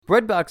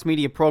Breadbox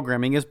Media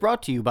Programming is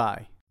brought to you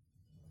by...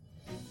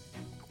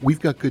 We've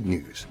got good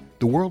news.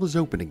 The world is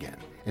open again,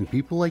 and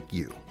people like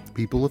you,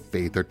 people of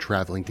faith, are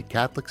traveling to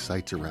Catholic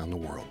sites around the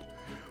world.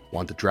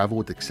 Want to travel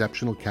with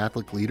exceptional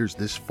Catholic leaders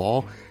this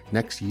fall,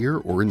 next year,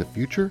 or in the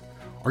future?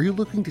 Are you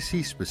looking to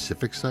see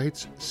specific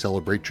sites,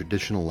 celebrate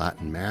traditional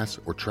Latin Mass,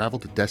 or travel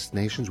to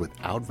destinations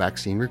without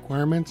vaccine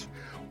requirements?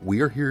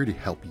 We are here to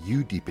help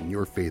you deepen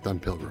your faith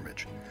on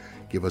pilgrimage.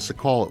 Give us a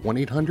call at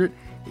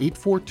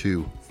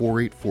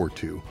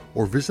 1-800-842-4842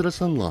 or visit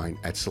us online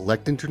at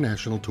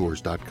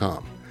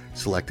selectinternationaltours.com.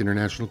 Select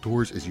International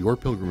Tours is your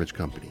pilgrimage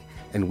company,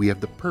 and we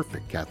have the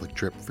perfect Catholic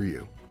trip for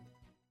you.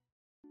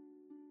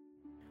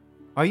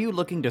 Are you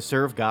looking to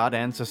serve God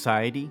and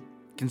society?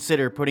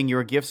 Consider putting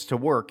your gifts to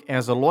work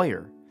as a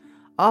lawyer.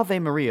 Ave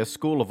Maria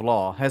School of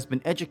Law has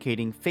been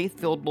educating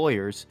faith-filled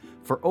lawyers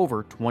for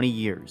over 20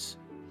 years.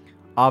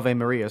 Ave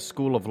Maria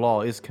School of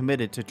Law is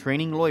committed to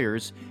training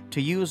lawyers to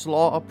use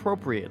law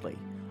appropriately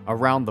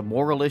around the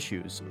moral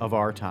issues of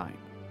our time.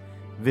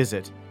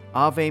 Visit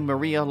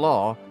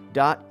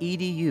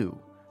avemarialaw.edu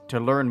to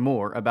learn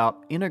more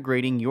about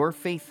integrating your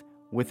faith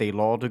with a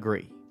law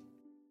degree.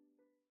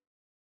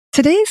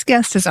 Today's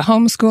guest is a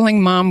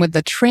homeschooling mom with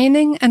the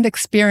training and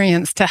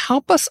experience to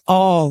help us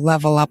all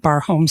level up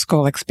our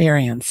homeschool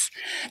experience.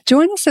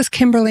 Join us as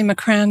Kimberly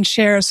McCran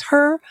shares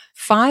her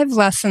 5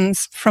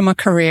 lessons from a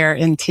career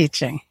in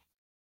teaching.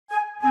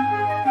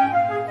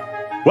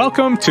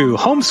 Welcome to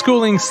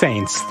Homeschooling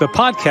Saints, the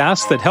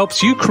podcast that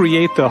helps you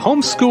create the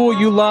homeschool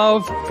you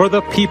love for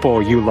the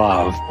people you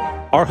love.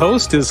 Our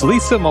host is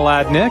Lisa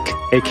Mladinich,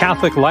 a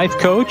Catholic life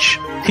coach,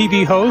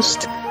 TV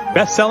host,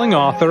 best-selling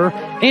author,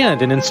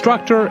 and an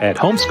instructor at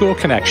Homeschool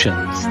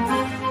Connections.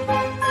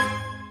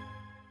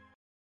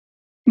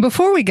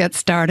 Before we get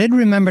started,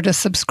 remember to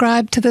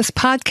subscribe to this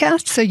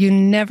podcast so you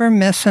never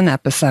miss an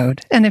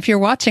episode. And if you're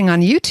watching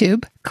on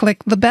YouTube,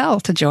 click the bell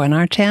to join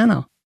our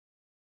channel.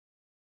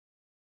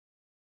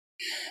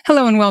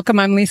 Hello and welcome.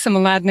 I'm Lisa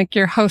Mladinich,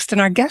 your host, and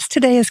our guest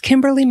today is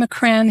Kimberly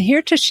McCran,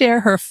 here to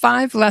share her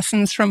 5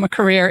 lessons from a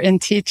career in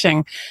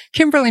teaching.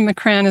 Kimberly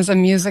McCran is a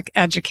music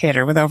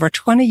educator with over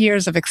 20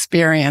 years of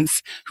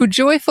experience who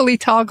joyfully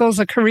toggles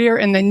a career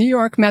in the New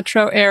York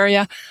metro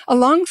area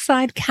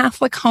alongside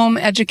Catholic home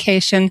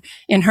education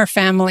in her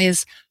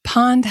family's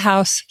Pond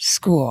House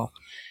School.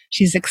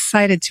 She's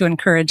excited to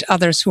encourage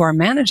others who are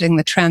managing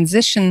the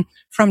transition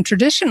from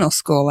traditional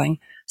schooling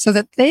so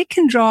that they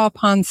can draw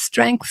upon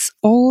strengths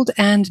old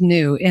and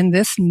new in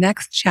this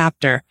next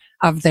chapter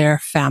of their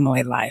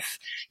family life.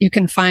 You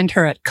can find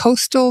her at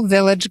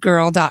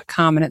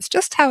coastalvillagegirl.com, and it's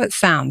just how it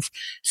sounds.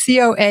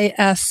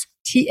 COASTAL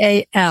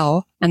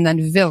and then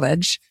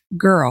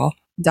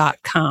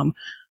villagegirl.com.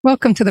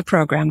 Welcome to the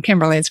program,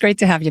 Kimberly. It's great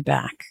to have you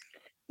back.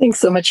 Thanks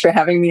so much for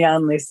having me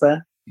on,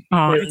 Lisa.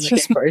 Oh, really looking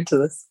forward to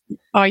this.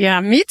 Oh,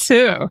 yeah, me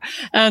too.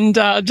 And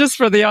just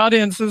for the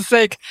audience's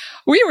sake,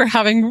 we were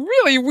having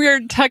really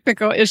weird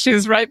technical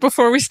issues right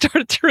before we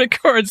started to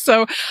record.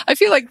 So I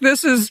feel like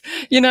this is,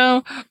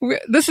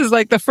 this is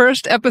like the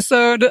first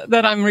episode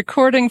that I'm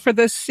recording for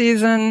this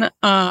season.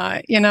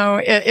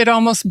 It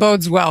almost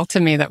bodes well to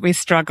me that we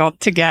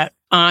struggled to get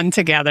on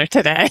together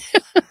today.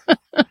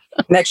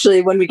 And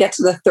actually, when we get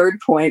to the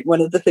third point,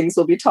 one of the things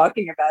we'll be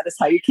talking about is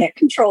how you can't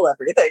control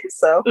everything.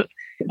 So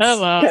it's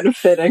kind of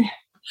fitting.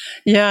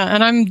 Yeah,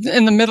 and I'm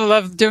in the middle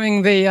of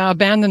doing the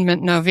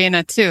abandonment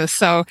novena too.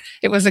 So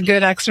it was a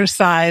good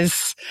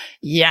exercise.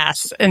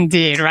 Yes,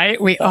 indeed,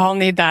 right? We all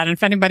need that. And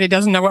if anybody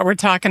doesn't know what we're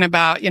talking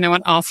about,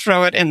 what, I'll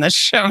throw it in the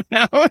show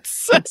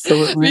notes.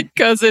 Absolutely.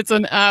 Because it's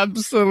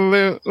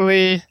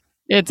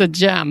it's a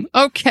gem.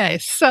 Okay.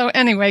 So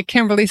anyway,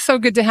 Kimberly, so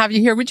good to have you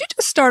here. Would you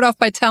just start off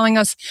by telling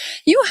us,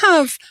 you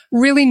have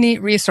really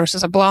neat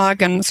resources, a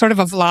blog and sort of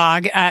a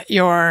vlog at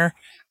your,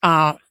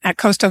 at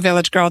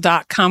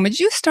coastalvillagegirl.com. Would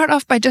you start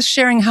off by just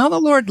sharing how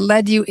the Lord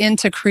led you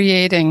into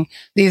creating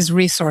these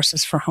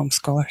resources for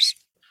homeschoolers?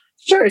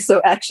 Sure.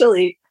 So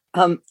actually,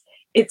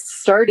 it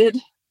started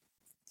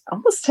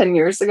almost 10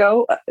 years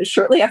ago,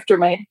 shortly after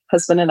my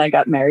husband and I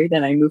got married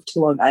and I moved to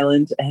Long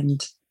Island,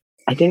 and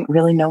I didn't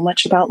really know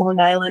much about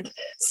Long Island.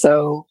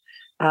 So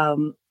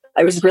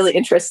I was really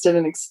interested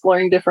in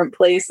exploring different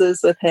places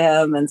with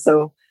him. And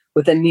so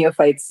with a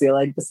neophyte seal,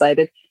 I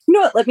decided, you know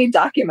what, let me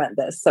document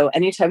this. So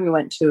anytime we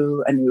went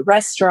to a new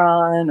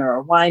restaurant or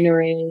a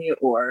winery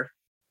or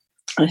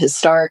a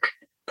historic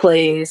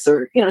place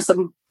or,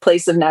 some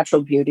place of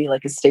natural beauty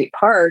like a state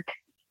park,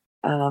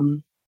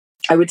 I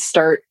would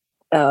start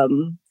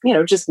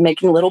just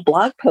making little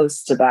blog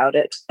posts about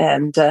it.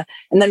 And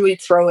then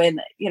we'd throw in,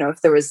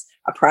 if there was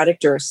a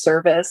product or a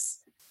service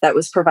that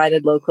was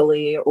provided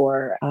locally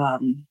or,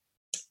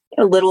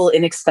 little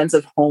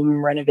inexpensive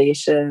home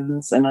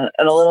renovations and a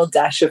little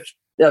dash of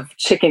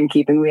chicken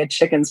keeping. We had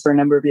chickens for a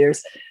number of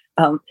years.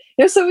 So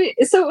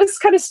it was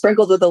kind of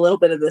sprinkled with a little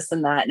bit of this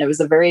and that. And it was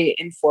a very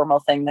informal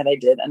thing that I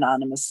did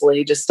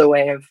anonymously, just a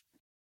way of,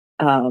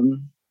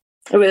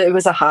 it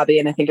was a hobby.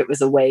 And I think it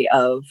was a way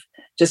of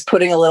just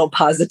putting a little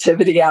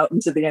positivity out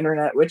into the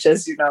internet, which,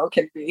 as you know,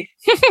 can be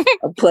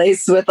a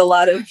place with a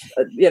lot of,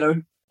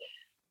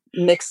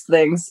 mixed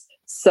things.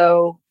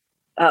 So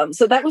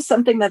that was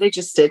something that I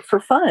just did for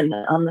fun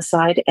on the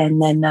side.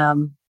 And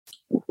then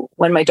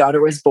when my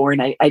daughter was born,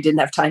 I didn't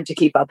have time to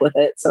keep up with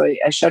it. So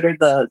I shuttered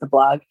the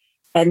blog.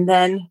 And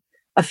then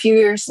a few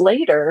years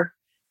later,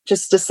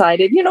 just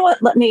decided, you know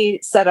what, let me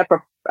set up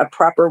a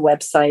proper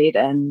website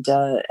and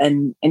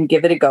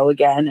give it a go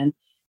again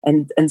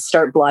and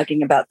start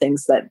blogging about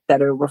things that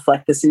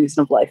reflect the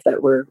season of life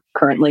that we're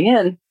currently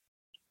in.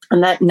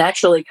 And that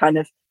naturally kind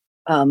of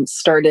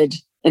started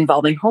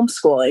involving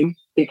homeschooling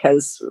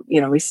because,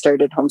 we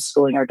started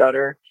homeschooling our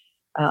daughter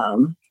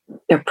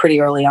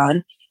pretty early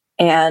on.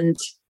 And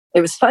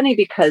it was funny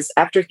because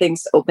after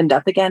things opened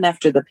up again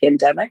after the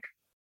pandemic,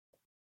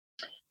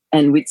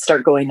 and we'd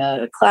start going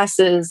to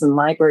classes and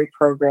library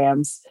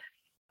programs,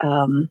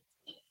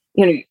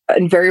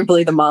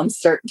 invariably the moms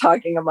start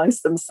talking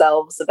amongst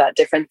themselves about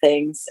different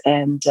things.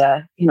 And,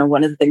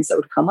 one of the things that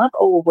would come up,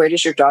 oh, well, where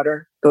does your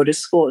daughter go to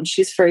school? And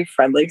she's very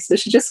friendly. So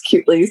she just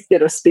cutely,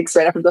 speaks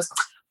right up and goes,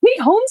 we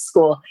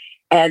homeschool.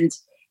 And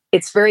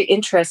it's very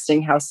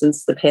interesting how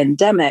since the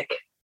pandemic,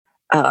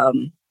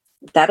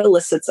 that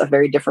elicits a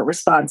very different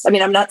response. I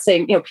mean, I'm not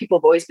saying, people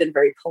have always been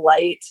very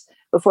polite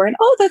before and,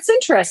 oh, that's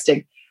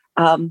interesting.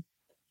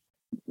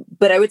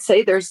 But I would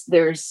say there's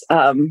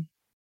a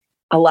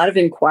lot of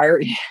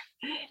inquiry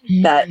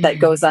that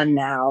goes on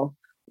now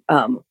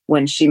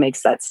when she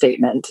makes that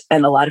statement.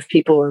 And a lot of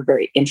people are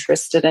very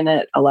interested in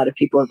it. A lot of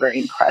people are very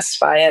impressed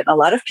by it. A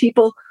lot of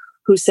people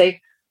who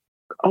say,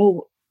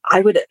 oh,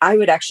 I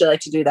would actually like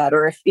to do that.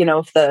 Or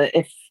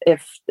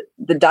if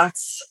the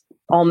dots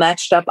all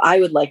matched up, I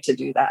would like to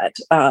do that.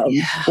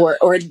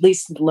 Or at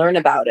least learn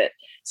about it.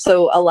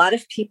 So a lot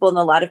of people in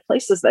a lot of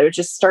places that would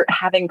just start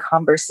having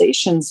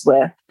conversations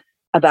with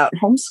about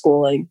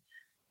homeschooling.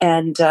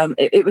 And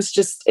it was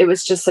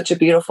just such a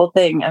beautiful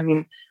thing. I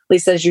mean,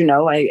 Lisa, as you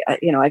know,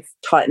 I've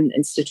taught in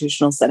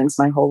institutional settings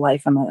my whole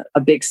life. I'm a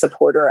big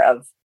supporter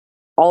of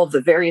all of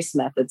the various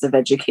methods of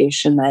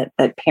education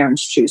that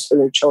parents choose for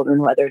their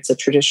children, whether it's a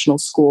traditional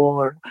school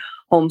or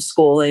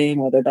homeschooling,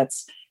 whether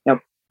that's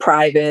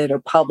private or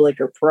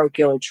public or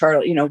parochial or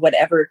charter,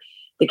 whatever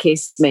the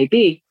case may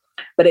be.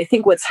 But I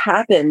think what's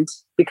happened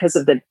because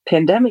of the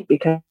pandemic,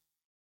 because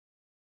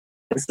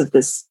of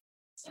this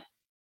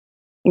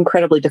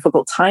incredibly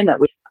difficult time that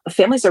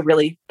families are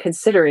really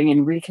considering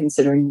and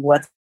reconsidering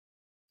what's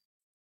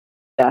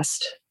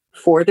best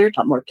for their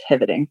more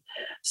pivoting.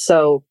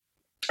 So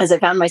as I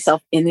found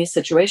myself in these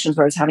situations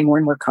where I was having more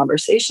and more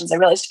conversations, I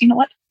realized, you know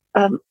what,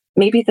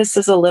 maybe this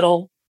is a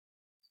little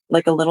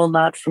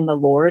nod from the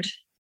Lord.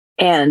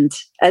 And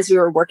as we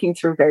were working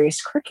through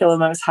various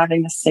curriculum, I was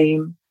having the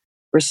same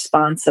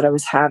response that I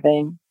was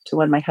having to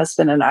when my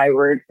husband and I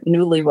were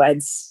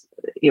newlyweds,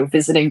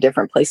 visiting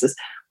different places.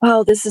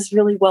 Wow, this is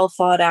really well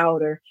thought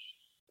out, or,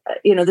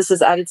 this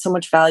has added so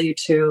much value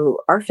to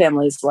our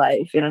family's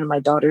life, to my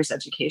daughter's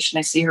education.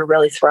 I see her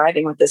really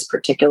thriving with this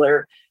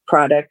particular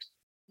product.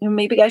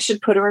 Maybe I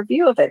should put a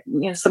review of it.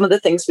 Some of the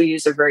things we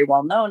use are very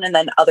well known, and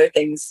then other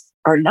things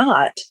are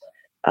not.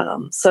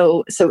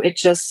 So it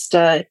just,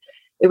 it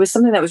was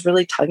something that was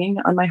really tugging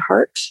on my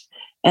heart.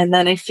 And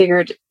then I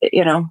figured,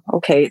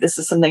 okay, this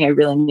is something I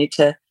really need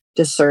to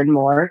discern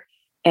more.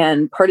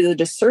 And part of the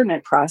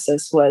discernment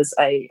process was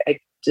I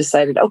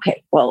decided,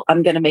 okay, well,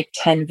 I'm going to make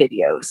 10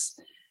 videos.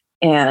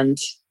 And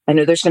I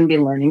know there's going to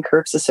be learning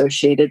curves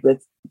associated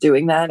with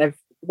doing that. I've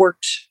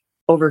worked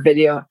over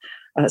video,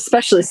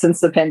 especially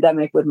since the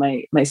pandemic with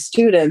my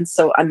students.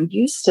 So I'm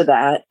used to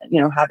that,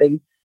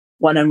 having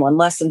one-on-one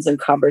lessons and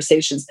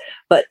conversations,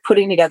 but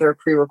putting together a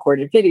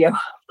pre-recorded video,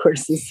 of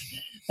course, is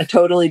a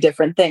totally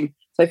different thing.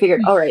 So I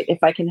figured, all right,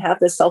 if I can have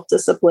the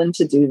self-discipline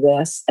to do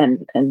this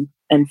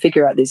and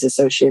figure out these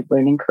associated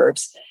learning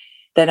curves,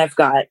 then I've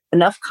got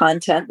enough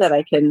content that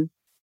I can,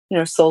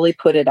 slowly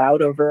put it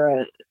out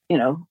over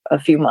a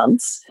few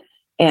months.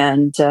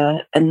 And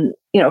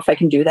if I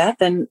can do that,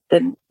 then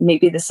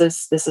maybe this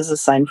is a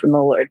sign from the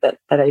Lord that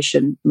I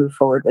should move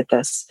forward with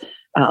this.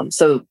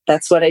 So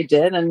that's what I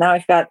did. And now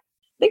I've got,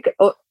 I think,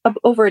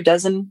 over a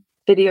dozen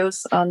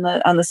videos on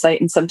the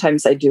site. And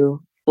sometimes I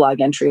do blog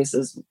entries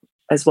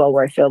as well,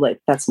 where I feel like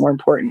that's more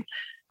important.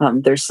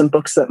 There's some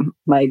books that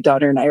my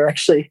daughter and I are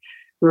actually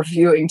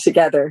reviewing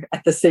together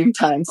at the same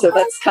time. So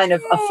that's kind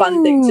of a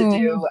fun thing to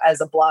do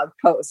as a blog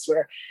post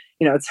where,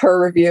 it's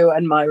her review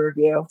and my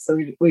review. So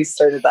we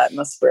started that in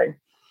the spring.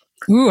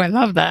 Ooh, I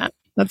love that.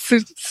 That's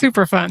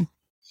super fun.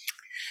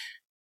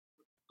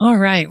 All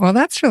right. Well,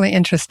 that's really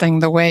interesting,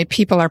 the way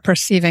people are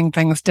perceiving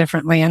things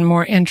differently and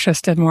more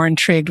interested, more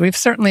intrigued. We've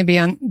certainly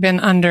been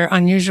under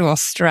unusual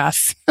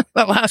stress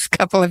the last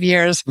couple of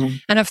years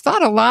and have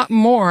thought a lot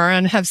more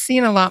and have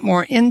seen a lot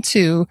more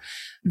into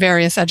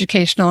various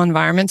educational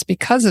environments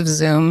because of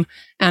Zoom,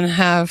 and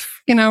have,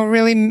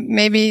 really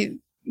maybe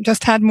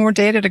just had more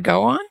data to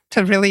go on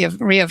to really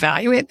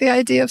reevaluate the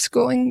idea of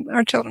schooling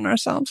our children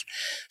ourselves.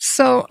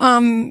 So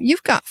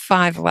you've got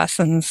 5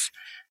 lessons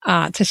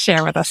to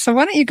share with us. So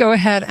why don't you go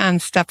ahead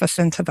and step us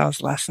into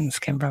those lessons,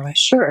 Kimberly?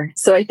 Sure.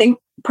 So I think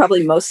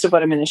probably most of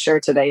what I'm going to share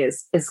today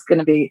is going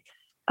to be,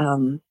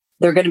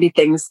 they're going to be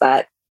things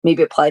that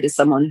maybe apply to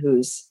someone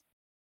who's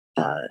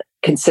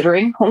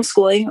considering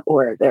homeschooling,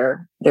 or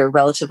they're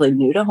relatively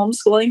new to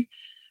homeschooling,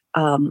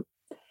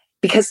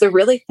 because they're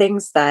really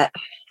things that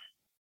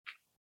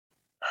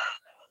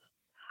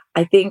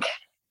I think,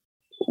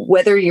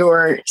 whether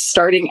you're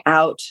starting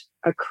out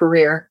a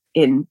career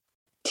in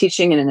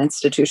teaching in an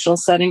institutional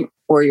setting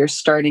or you're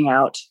starting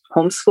out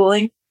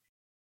homeschooling,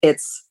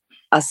 it's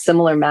a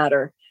similar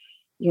matter.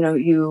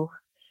 You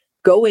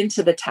go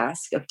into the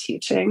task of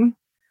teaching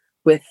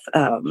with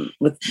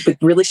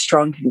really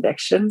strong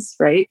convictions,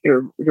 right?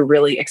 You're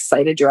really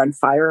excited. You're on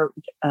fire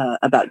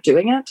about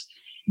doing it,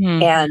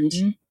 and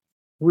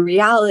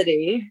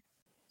reality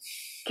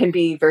can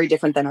be very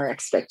different than our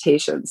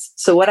expectations.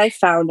 So what I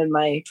found in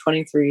my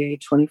 23,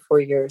 24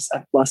 years,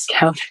 I've lost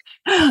count,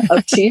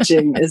 of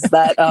teaching is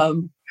that,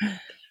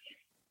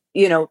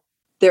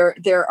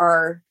 there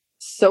are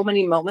so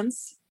many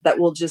moments that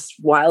will just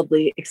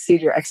wildly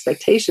exceed your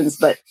expectations,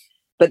 but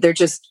they're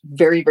just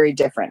very, very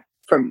different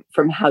from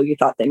how you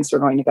thought things were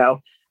going to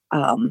go.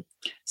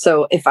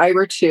 So if I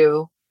were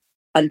to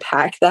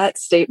unpack that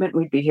statement,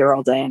 we'd be here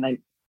all day, and I'd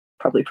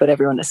probably put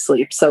everyone to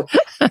sleep. So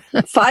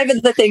 5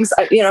 of the things,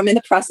 I'm in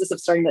the process of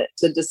starting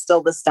to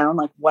distill this down.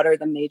 Like, what are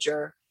the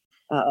major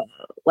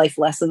life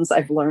lessons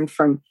I've learned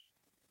from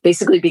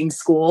basically being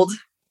schooled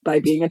by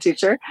being a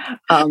teacher?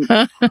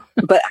 But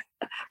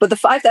the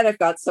 5 that I've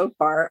got so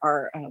far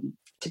are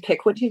to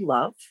pick what you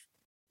love,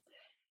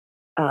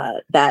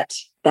 that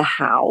the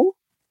how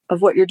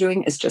of what you're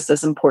doing is just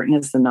as important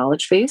as the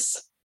knowledge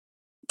base,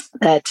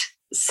 that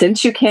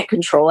since you can't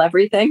control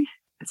everything,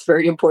 it's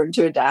very important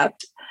to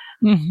adapt,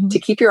 to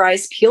keep your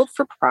eyes peeled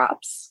for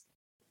props,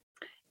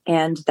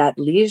 and that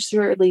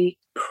leisurely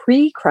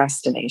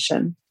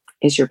procrastination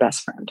is your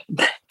best friend.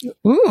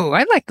 Ooh,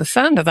 I like the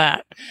sound of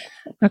that.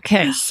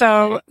 Okay,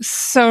 so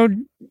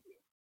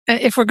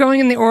if we're going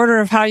in the order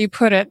of how you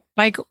put it,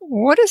 like,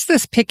 what is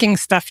this picking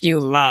stuff you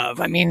love?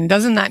 I mean,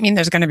 doesn't that mean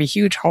there's going to be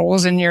huge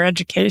holes in your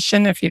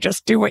education if you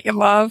just do what you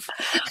love?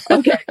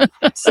 Okay,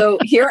 so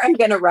here I'm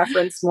going to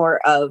reference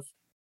more of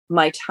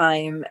my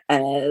time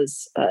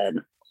as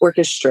an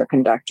orchestra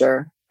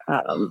conductor.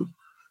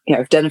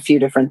 I've done a few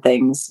different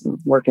things,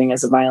 working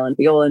as a violin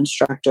viola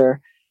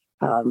instructor,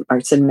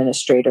 arts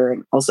administrator,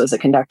 and also as a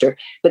conductor.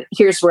 But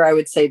here's where I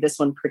would say this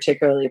one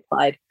particularly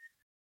applied.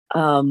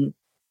 When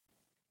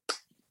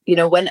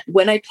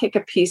I pick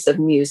a piece of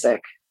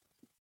music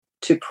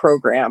to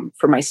program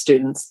for my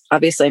students,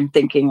 obviously I'm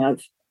thinking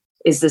of,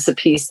 is this a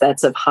piece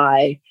that's of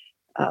high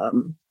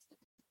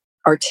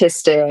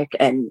artistic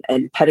and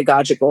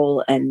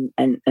pedagogical and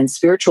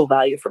spiritual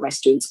value for my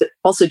students, but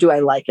also, do I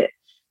like it?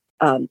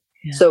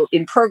 So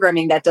in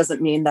programming, that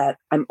doesn't mean that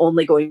I'm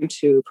only going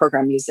to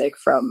program music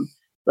from,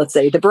 let's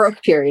say, the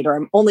Baroque period, or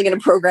I'm only going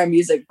to program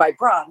music by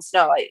Brahms.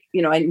 No,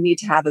 I need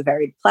to have a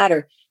varied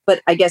platter.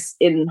 But I guess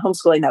in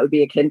homeschooling, that would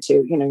be akin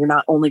to, you're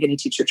not only going to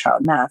teach your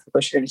child math. Of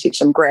course, you're going to teach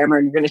them grammar,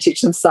 and you're going to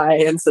teach them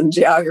science and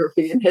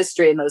geography and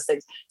history and those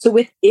things. So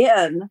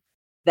within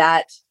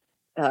that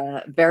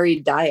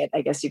varied diet,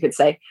 I guess you could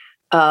say,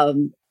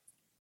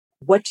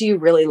 what do you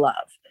really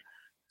love?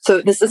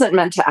 So this isn't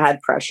meant to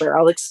add pressure.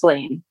 I'll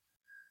explain.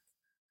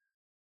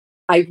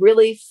 I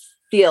really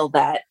feel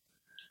that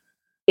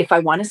if I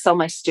want to sell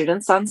my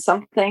students on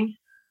something,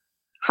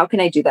 how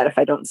can I do that if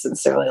I don't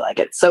sincerely like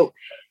it? So,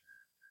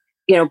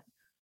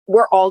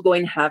 we're all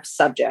going to have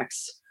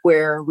subjects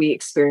where we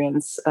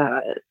experience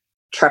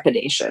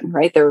trepidation,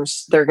 right? There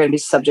are going to be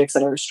subjects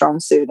that are a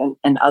strong suit,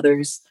 and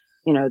others,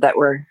 that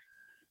we're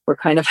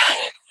kind of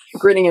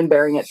grinning and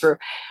bearing it through.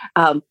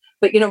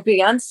 But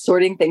beyond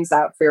sorting things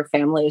out for your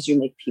family as you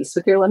make peace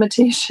with your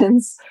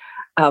limitations,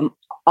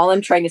 all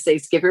I'm trying to say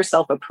is give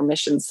yourself a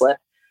permission slip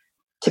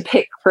to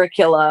pick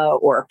curricula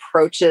or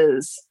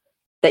approaches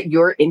that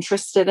you're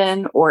interested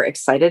in or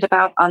excited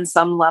about on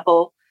some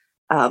level,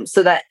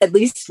 so that at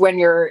least when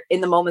you're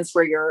in the moments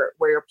where you're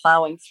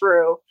plowing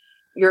through,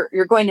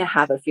 you're going to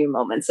have a few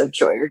moments of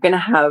joy. You're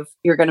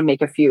going to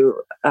make a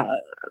few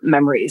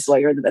memories while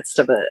you're in the midst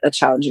of a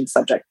challenging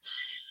subject.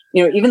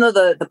 Even though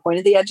the point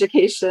of the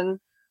education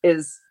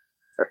is,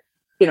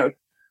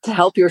 to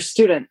help your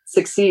student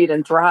succeed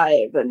and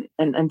thrive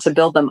and to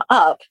build them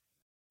up,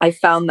 I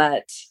found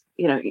that,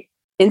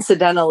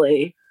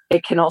 incidentally,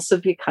 it can also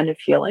be kind of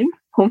healing,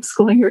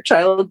 homeschooling your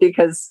child,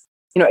 because,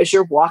 as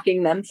you're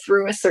walking them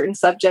through a certain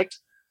subject,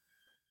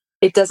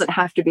 it doesn't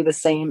have to be the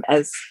same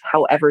as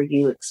however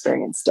you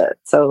experienced it.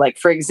 So, like,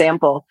 for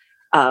example,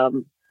 I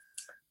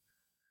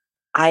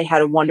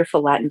had a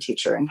wonderful Latin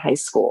teacher in high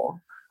school,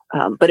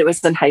 but it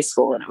was in high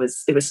school, and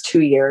it was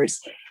 2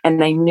 years.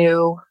 And I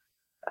knew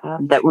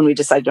that when we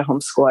decided to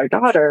homeschool our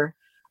daughter,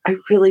 I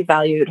really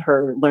valued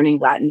her learning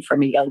Latin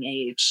from a young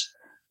age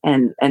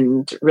and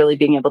really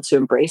being able to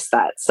embrace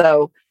that.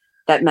 So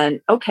that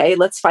meant, okay,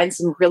 let's find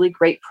some really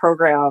great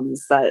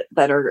programs that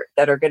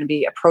are going to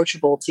be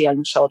approachable to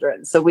young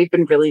children. So we've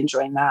been really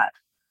enjoying that.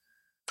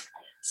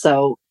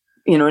 So,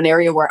 an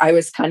area where I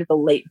was kind of a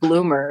late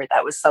bloomer,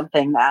 that was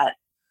something that,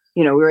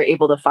 we were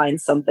able to find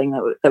something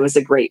that was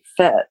a great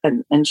fit,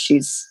 and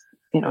she's,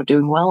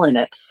 doing well in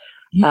it.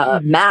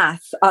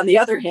 Math, on the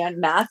other hand,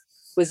 math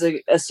was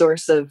a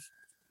source of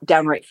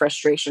downright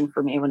frustration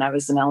for me when I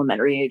was an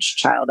elementary age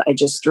child. I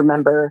just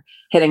remember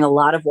hitting a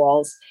lot of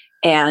walls.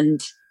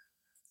 And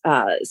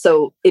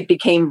so it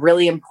became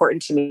really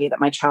important to me that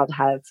my child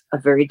have a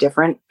very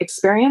different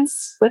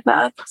experience with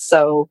math.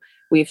 So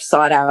we've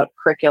sought out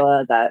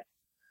curricula that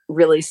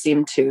really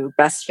seemed to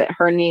best fit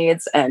her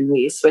needs. And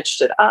we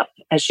switched it up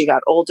as she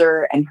got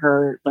older and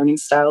her learning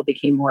style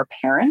became more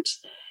apparent.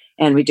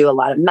 And we do a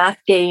lot of math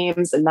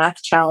games and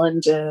math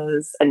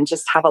challenges and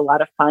just have a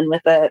lot of fun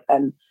with it.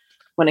 And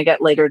when I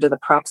get later to the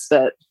props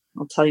bit,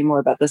 I'll tell you more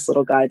about this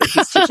little guy that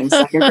he's teaching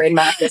second grade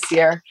math this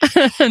year.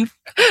 And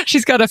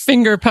she's got a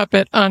finger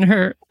puppet on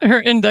her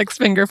index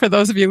finger for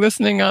those of you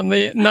listening on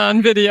the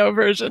non-video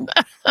version.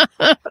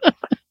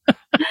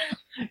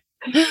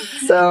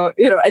 So,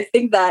 I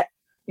think that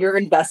your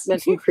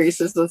investment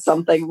increases with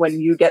something when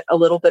you get a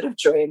little bit of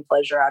joy and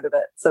pleasure out of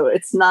it. So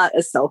it's not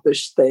a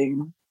selfish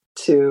thing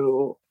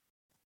to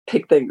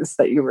pick things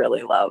that you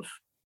really love.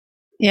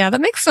 Yeah,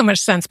 that makes so much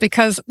sense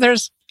because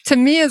to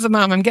me as a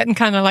mom, I'm getting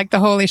kind of like the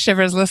holy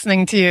shivers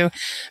listening to you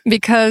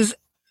because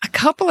a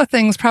couple of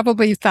things,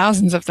 probably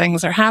thousands of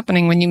things are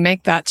happening when you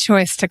make that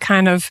choice to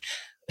kind of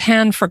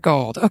pan for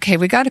gold. Okay,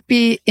 we got to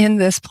be in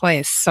this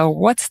place. So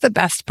what's the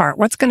best part?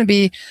 What's going to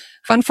be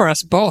fun for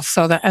us both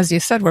so that, as you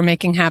said, we're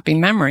making happy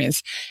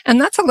memories?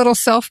 And that's a little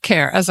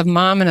self-care as a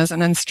mom and as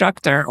an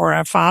instructor or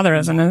a father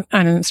as an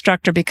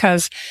instructor,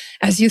 because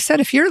as you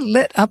said, if you're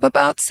lit up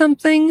about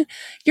something,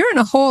 you're in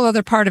a whole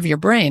other part of your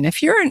brain.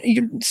 If you're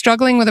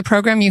struggling with a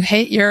program you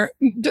hate, your,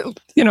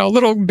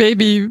 little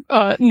baby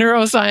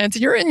neuroscience,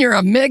 you're in your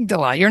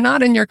amygdala. You're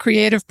not in your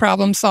creative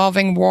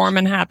problem-solving, warm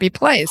and happy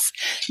place.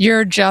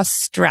 You're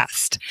just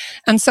stressed.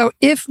 And so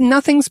if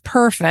nothing's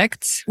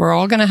perfect, we're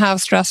all going to have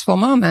stressful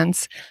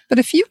moments. But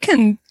if you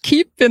can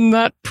keep in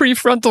that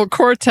prefrontal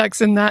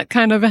cortex, in that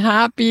kind of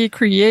happy,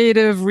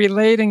 creative,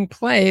 relating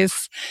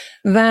place,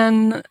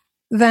 then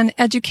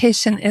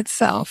education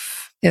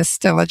itself is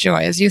still a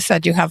joy. As you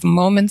said, you have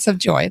moments of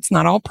joy. It's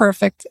not all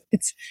perfect.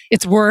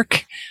 It's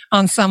work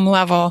on some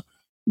level,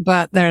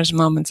 but there's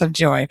moments of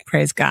joy.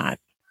 Praise God.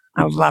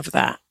 I love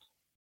that.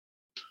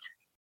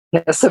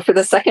 Yeah, so for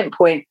the second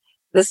point,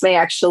 this may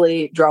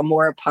actually draw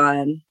more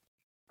upon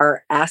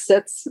our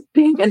assets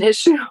being an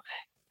issue.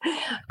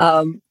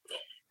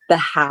 The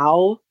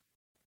how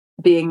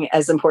being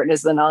as important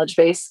as the knowledge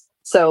base.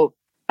 So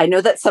I know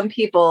that some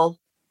people,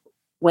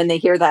 when they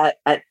hear that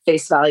at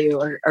face value,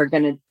 are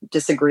going to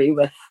disagree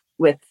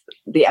with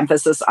the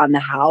emphasis on the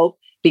how,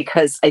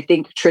 because I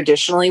think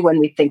traditionally when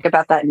we think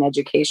about that in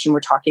education, we're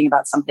talking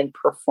about something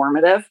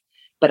performative,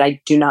 but I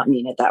do not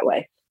mean it that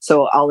way.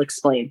 So I'll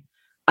explain.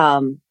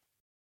 So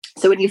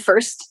when you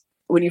first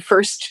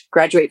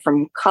graduate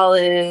from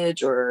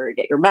college or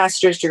get your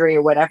master's degree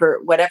or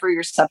whatever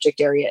your subject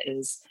area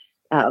is,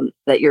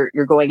 that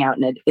you're going out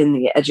in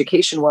the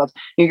education world,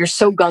 you're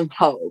so gung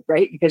ho,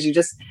 right? Because you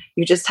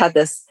just had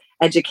this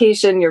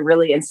education. You're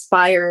really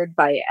inspired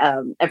by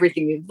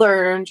everything you've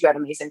learned. You had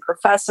amazing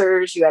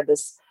professors. You had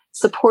this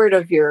support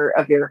of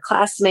your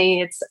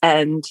classmates,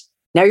 and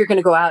now you're going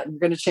to go out and you're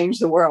going to change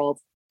the world.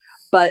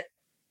 But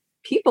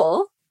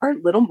people are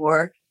a little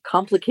more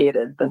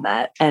complicated than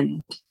that,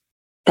 and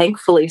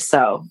thankfully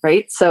so,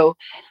 right? So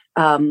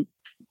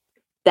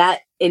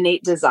that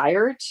innate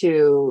desire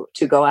to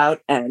go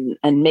out and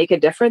make a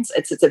difference,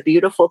 it's a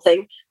beautiful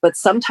thing. But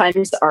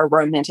sometimes our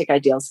romantic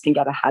ideals can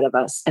get ahead of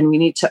us, and we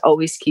need to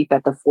always keep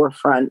at the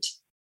forefront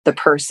the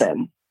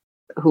person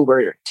who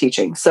we're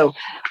teaching. So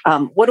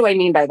what do I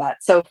mean by that?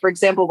 So for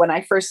example, when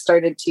I first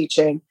started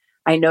teaching,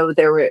 I know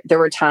there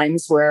were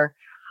times where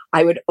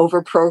I would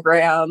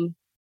overprogram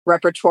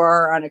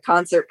repertoire on a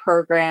concert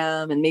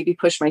program and maybe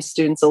push my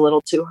students a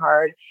little too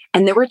hard.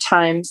 And there were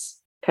times,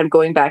 kind of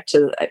going back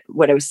to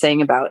what I was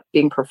saying about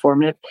being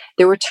performative,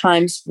 there were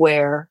times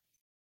where,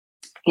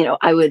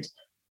 I would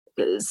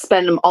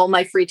spend all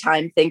my free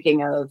time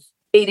thinking of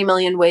 80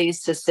 million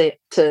ways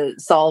to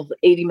solve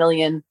 80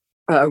 million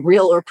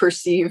real or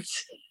perceived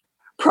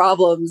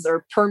problems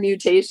or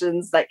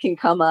permutations that can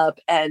come up,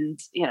 and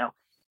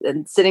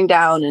sitting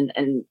down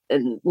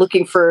and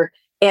looking for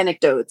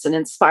anecdotes and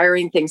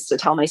inspiring things to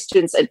tell my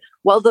students. And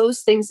while those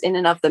things in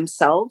and of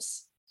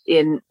themselves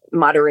in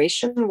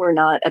moderation were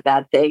not a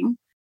bad thing,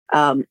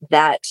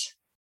 that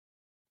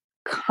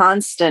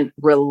constant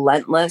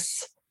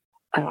relentless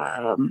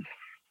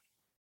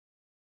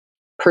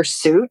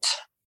pursuit,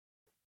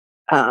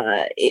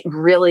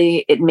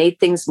 it made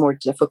things more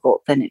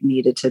difficult than it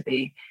needed to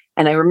be.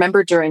 And I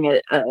remember during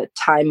a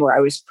time where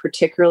I was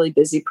particularly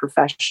busy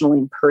professionally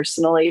and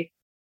personally,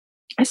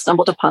 I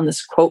stumbled upon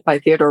this quote by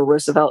Theodore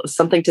Roosevelt. It was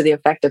something to the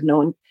effect of, "No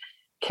one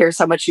cares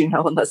how much you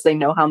know unless they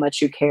know how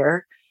much you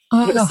care."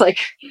 Oh. It was like,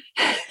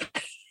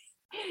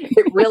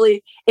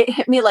 it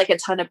hit me like a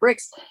ton of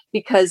bricks,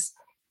 because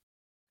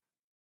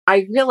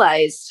I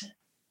realized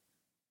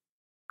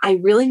I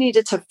really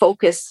needed to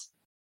focus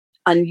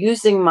on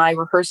using my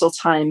rehearsal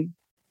time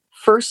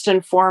first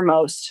and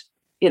foremost,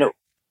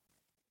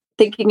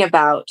 thinking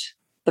about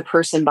the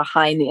person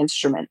behind the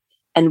instrument,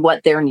 and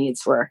what their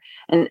needs were.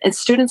 And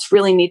students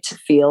really need to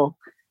feel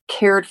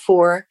cared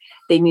for.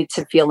 They need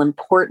to feel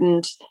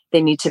important.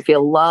 They need to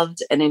feel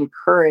loved and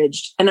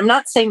encouraged. And I'm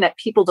not saying that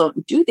people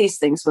don't do these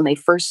things when they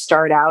first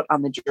start out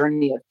on the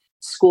journey of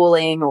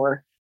schooling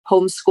or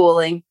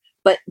homeschooling,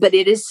 but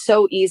it is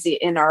so easy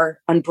in our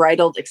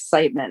unbridled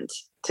excitement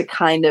to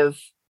kind of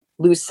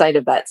lose sight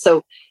of that.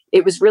 So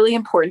it was really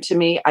important to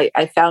me.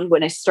 I found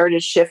when I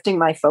started shifting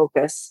my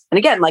focus, and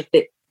again, like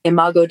the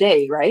Imago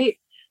Dei, right?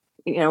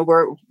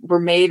 We're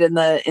made in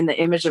the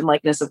image and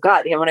likeness of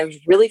God. When I was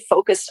really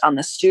focused on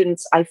the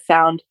students, I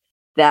found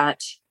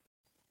that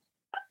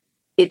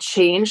it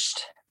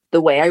changed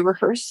the way I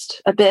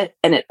rehearsed a bit.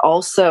 And it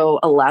also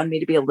allowed me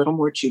to be a little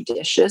more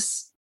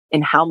judicious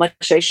in how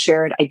much I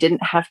shared. I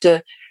didn't have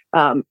to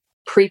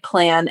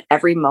pre-plan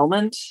every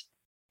moment.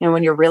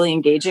 When you're really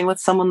engaging with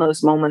someone,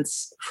 those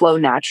moments flow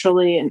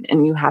naturally,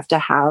 and you have to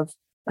have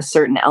a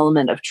certain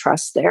element of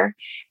trust there.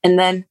 And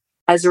then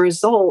as a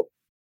result,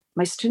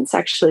 my students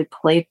actually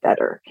played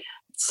better.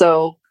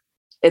 So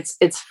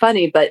it's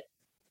funny, but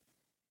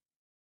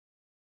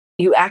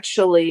you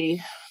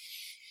actually,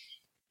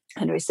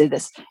 how do I say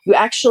this? You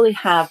actually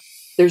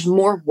there's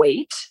more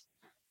weight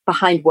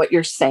behind what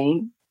you're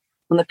saying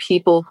when the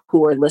people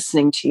who are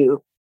listening to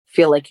you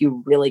feel like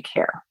you really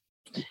care.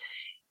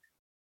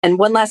 And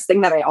one last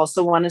thing that I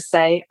also want to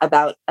say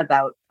about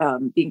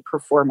being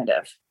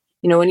performative.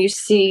 When you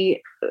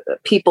see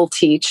people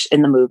teach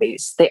in the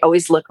movies, they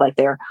always look like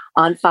they're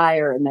on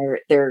fire, and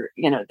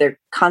they're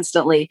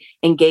constantly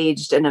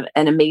engaged and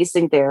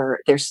amazing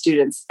their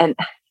students. And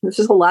there's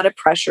a lot of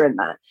pressure in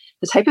that.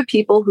 The type of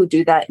people who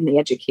do that in the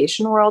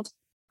education world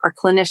are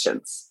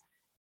clinicians.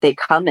 They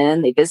come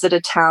in, they visit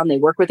a town, they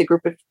work with a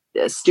group of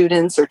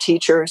students or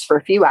teachers for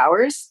a few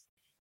hours.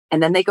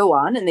 And then they go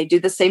on and they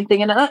do the same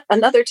thing in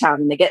another town,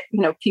 and they get,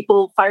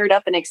 people fired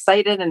up and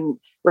excited and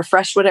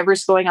refresh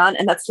whatever's going on.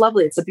 And that's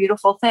lovely. It's a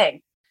beautiful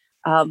thing.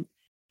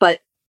 But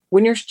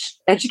when you're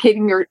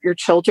educating your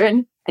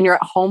children and you're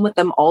at home with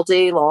them all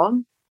day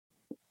long,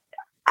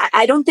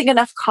 I don't think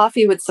enough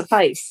coffee would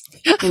suffice.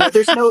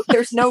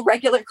 There's no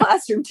regular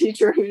classroom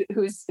teacher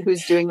who's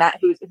doing that,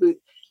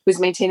 who's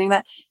maintaining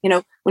that.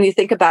 When you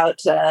think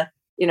about,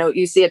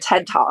 you see a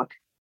TED Talk.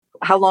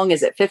 How long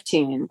is it?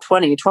 15,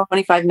 20,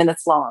 25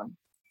 minutes long.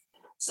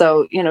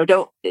 So,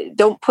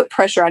 don't put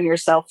pressure on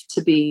yourself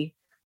to be,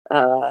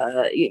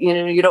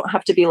 you don't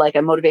have to be like a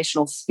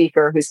motivational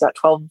speaker who's got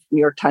 12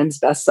 New York Times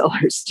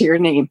bestsellers to your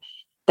name.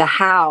 The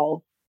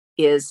how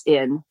is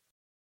in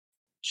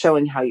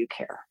showing how you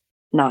care,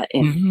 not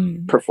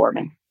in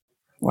performing.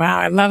 Wow,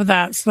 I love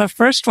that. So the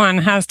first one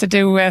has to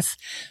do with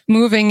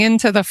moving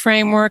into the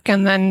framework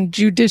and then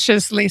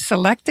judiciously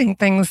selecting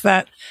things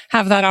that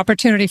have that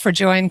opportunity for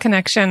joy and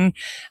connection.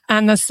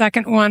 And the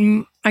second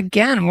one,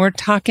 again, we're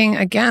talking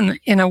again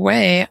in a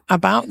way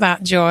about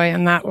that joy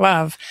and that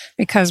love,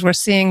 because we're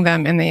seeing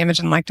them in the image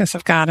and likeness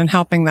of God and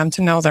helping them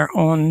to know their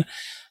own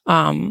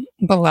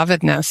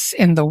belovedness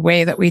in the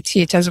way that we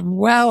teach, as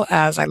well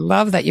as, I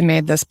love that you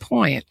made this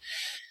point,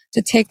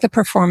 to take the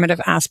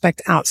performative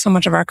aspect out. So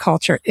much of our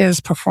culture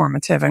is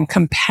performative and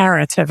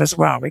comparative as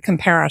well. We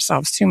compare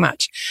ourselves too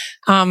much.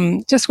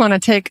 Just want to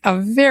take a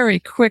very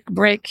quick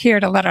break here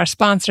to let our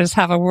sponsors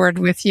have a word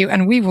with you.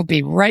 And we will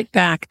be right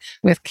back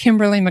with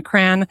Kimberly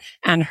McCran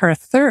and her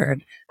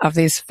third of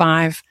these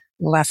 5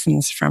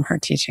 lessons from her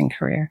teaching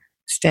career.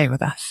 Stay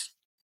with us.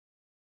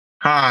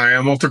 Hi,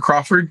 I'm Walter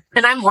Crawford.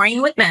 And I'm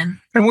Maureen Whitman.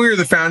 And we're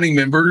the founding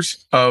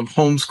members of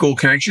Homeschool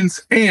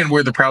Connections, and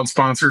we're the proud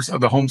sponsors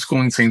of the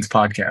Homeschooling Saints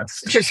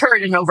podcast, which is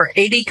heard in over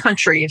 80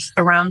 countries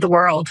around the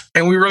world.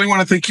 And we really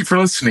want to thank you for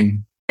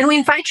listening. And we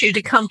invite you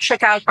to come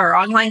check out our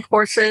online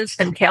courses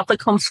and Catholic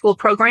homeschool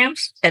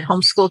programs at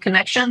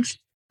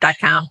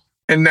homeschoolconnections.com.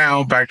 And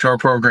now back to our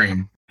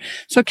program.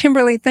 So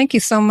Kimberly, thank you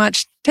so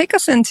much. Take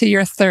us into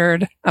your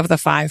third of the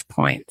 5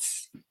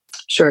 points.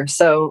 Sure.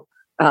 So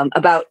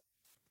about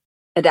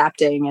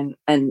adapting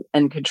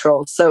and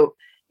control. So,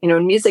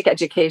 in music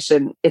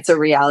education, it's a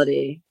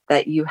reality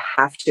that you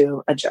have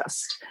to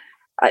adjust.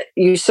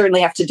 You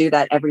certainly have to do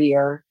that every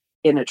year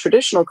in a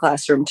traditional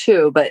classroom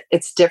too, but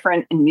it's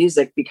different in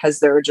music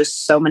because there are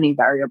just so many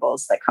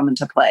variables that come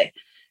into play.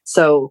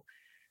 So,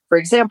 for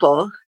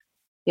example,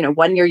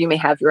 one year you may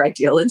have your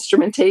ideal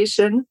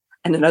instrumentation,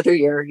 and another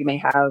year you may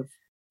have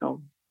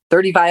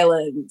 30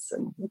 violins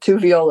and 2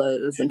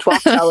 violas and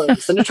 12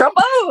 cellos and a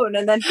trombone,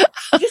 and then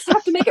you just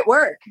have to make it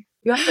work.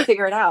 You have to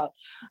figure it out.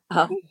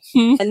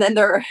 And then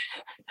there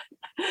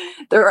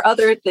are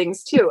other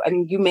things too. I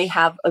mean, you may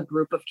have a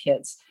group of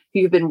kids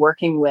who you've been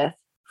working with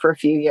for a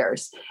few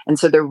years. And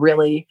so they're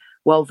really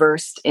well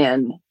versed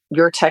in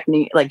your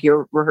technique, like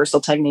your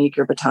rehearsal technique,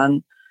 your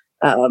baton,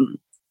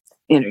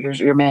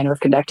 your manner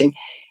of conducting.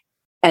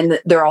 And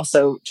they're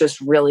also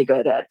just really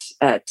good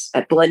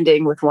at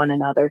blending with one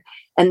another.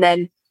 And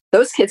then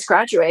those kids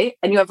graduate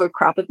and you have a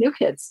crop of new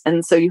kids.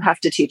 And so you have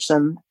to teach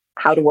them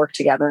how to work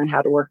together and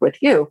how to work with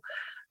you.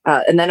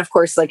 And then, of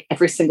course, like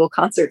every single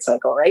concert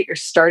cycle, right? You're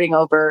starting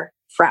over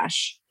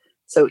fresh.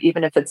 So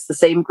even if it's the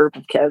same group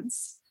of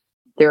kids,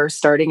 they're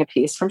starting a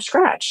piece from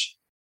scratch.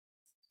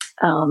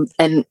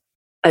 And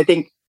I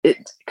think it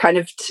kind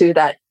of to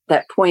that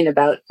point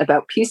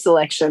about piece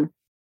selection,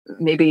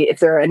 maybe if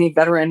there are any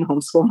veteran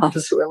homeschool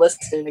moms who are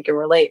listening, they can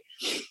relate.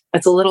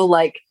 It's a little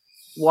like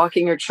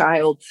walking your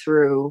child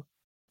through,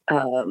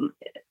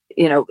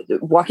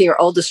 walking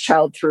your oldest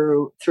child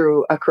through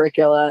a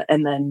curricula,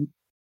 and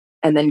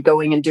then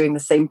going and doing the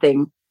same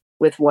thing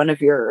with one of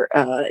your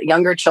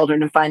younger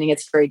children and finding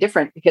it's very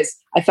different. Because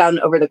I found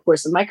over the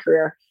course of my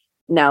career,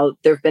 now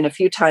there have been a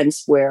few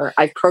times where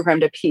I've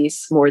programmed a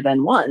piece more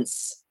than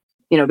once,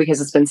 because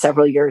it's been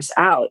several years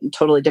out and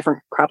totally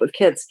different crop of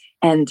kids.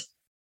 And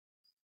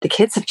the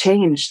kids have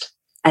changed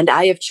and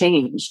I have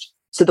changed.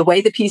 So the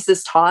way the piece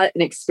is taught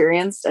and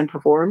experienced and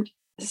performed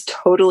is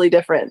totally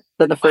different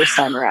than the first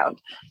time around.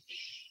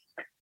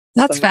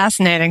 That's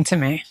fascinating to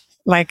me.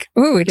 Like,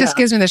 it just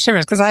gives me the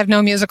shivers because I have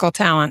no musical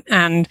talent.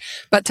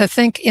 But to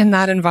think in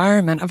that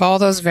environment of all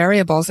those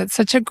variables, it's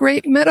such a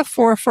great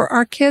metaphor for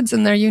our kids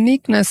and their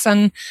uniqueness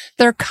and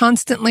their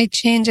constantly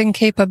changing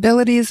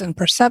capabilities and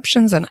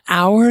perceptions and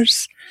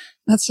hours.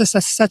 That's just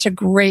such a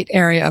great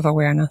area of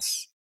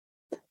awareness.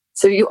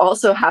 So you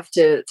also have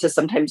to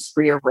sometimes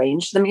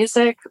rearrange the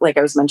music. Like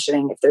I was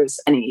mentioning, if there's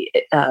any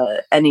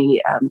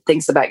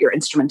things about your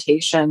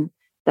instrumentation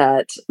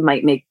that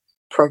might make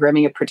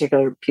programming a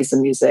particular piece of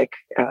music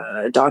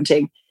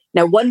daunting.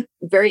 Now, one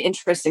very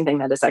interesting thing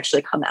that has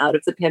actually come out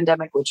of the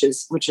pandemic, which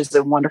is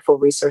a wonderful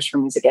resource for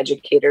music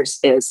educators,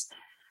 is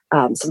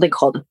something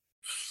called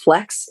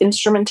flex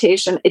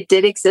instrumentation. It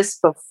did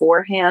exist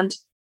beforehand,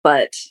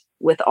 but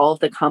with all of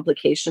the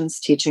complications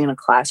teaching in a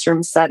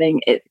classroom setting,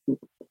 it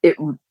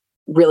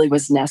really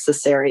was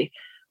necessary,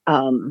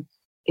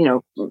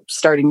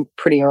 starting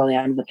pretty early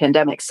on in the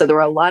pandemic. So there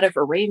were a lot of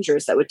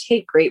arrangers that would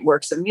take great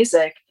works of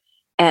music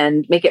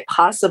and make it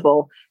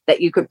possible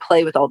that you could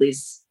play with all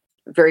these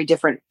very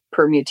different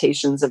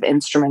permutations of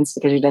instruments,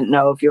 because you didn't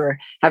know if you were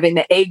having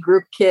the A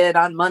group kid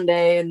on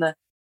Monday and the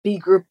B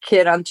group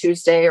kid on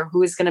Tuesday, or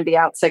who is going to be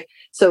out sick.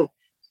 So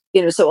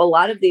a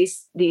lot of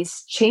these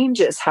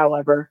changes,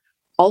 however,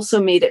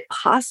 also made it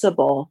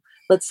possible.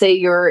 Let's say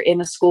you're in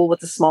a school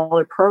with a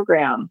smaller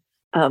program.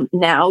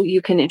 Now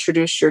you can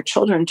introduce your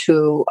children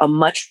to a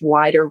much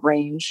wider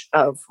range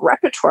of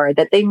repertoire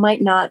that they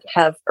might not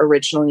have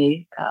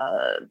originally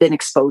been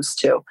exposed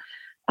to.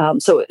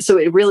 So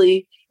it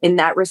really, in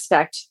that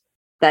respect,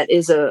 that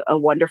is a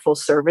wonderful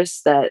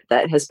service that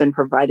has been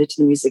provided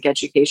to the music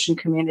education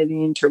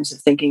community in terms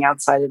of thinking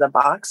outside of the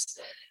box.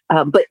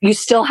 But you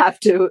still have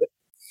to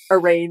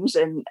arrange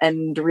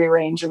and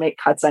rearrange and make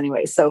cuts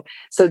anyway. So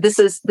this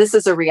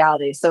is a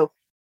reality. So,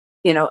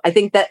 I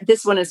think that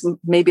this one is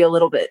maybe a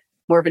little bit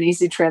more of an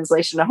easy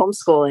translation to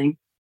homeschooling.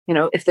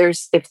 If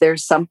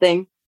there's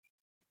something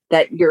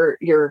that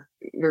your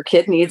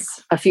kid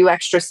needs a few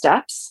extra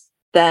steps,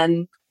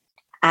 then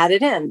add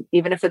it in,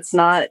 even if it's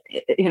not,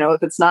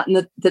 if it's not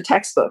in the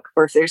textbook,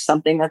 or if there's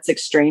something that's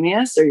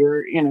extraneous, or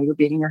you're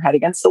beating your head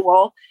against the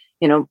wall,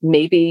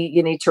 maybe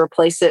you need to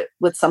replace it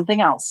with something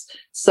else.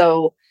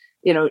 So,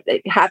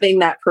 having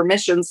that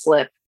permission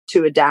slip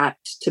to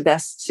adapt to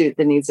best suit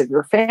the needs of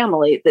your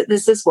family, that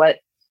this is what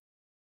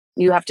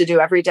you have to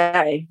do every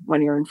day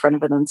when you're in front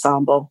of an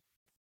ensemble.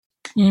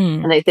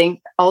 And I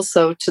think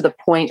also to the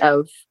point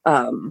of,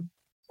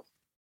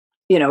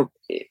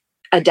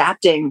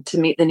 adapting to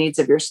meet the needs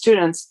of your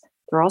students,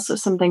 there are also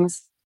some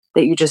things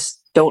that you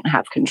just don't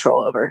have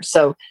control over.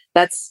 So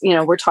that's,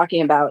 we're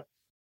talking about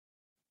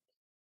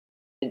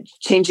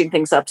changing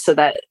things up so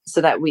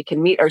that we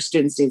can meet our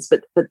students' needs.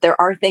 But there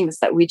are things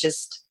that we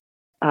just,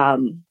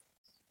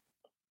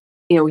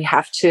 we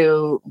have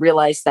to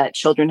realize that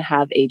children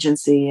have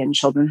agency and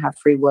children have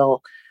free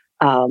will.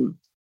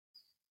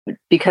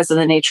 Because of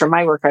the nature of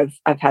my work,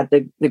 I've had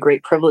the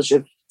great privilege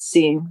of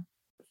seeing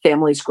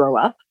families grow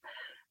up.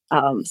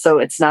 So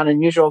it's not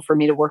unusual for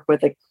me to work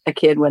with a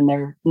kid when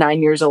they're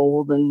 9 years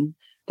old and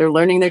they're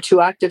learning their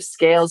 2-octave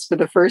scales for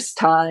the first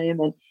time.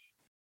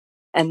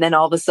 And then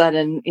all of a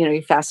sudden,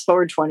 you fast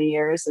forward 20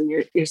 years and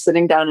you're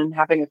sitting down and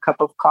having a cup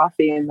of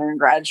coffee, and they're in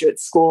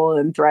graduate school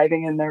and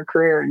thriving in their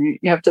career. And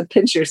you have to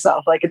pinch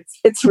yourself. Like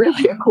it's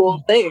really a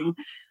cool thing.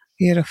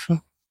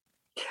 Beautiful.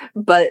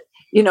 But,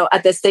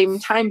 at the same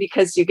time,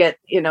 because you get,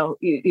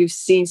 you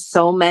see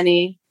so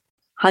many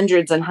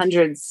hundreds and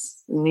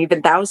hundreds and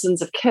even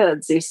thousands of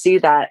kids, you see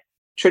that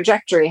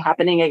trajectory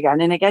happening again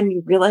and again.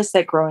 You realize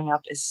that growing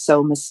up is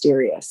so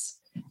mysterious.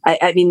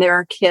 I mean, there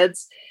are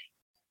kids.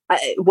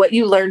 What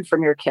you learn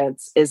from your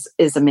kids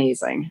is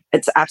amazing.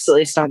 It's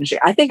absolutely astonishing.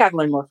 I think I've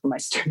learned more from my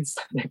students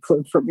than they've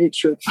learned from me,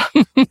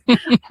 truthfully.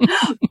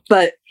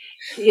 But,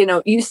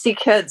 you see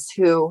kids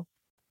who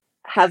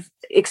have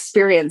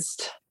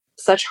experienced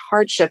such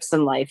hardships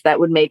in life that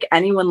would make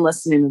anyone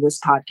listening to this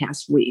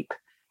podcast weep,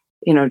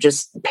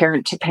 just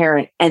parent to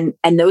parent. And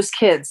those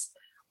kids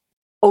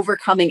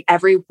overcoming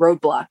every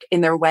roadblock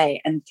in their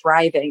way and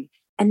thriving.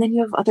 And then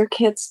you have other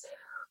kids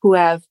who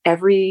have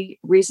every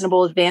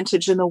reasonable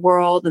advantage in the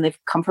world, and they've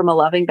come from a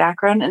loving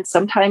background. And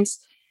sometimes,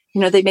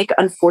 they make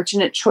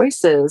unfortunate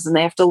choices and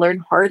they have to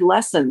learn hard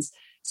lessons.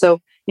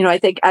 So, I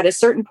think at a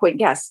certain point,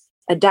 yes,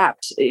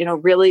 adapt,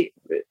 really,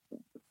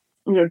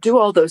 do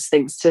all those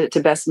things to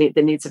best meet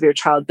the needs of your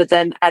child. But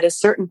then at a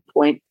certain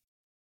point,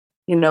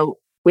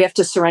 we have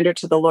to surrender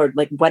to the Lord.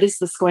 Like, what is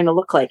this going to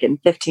look like in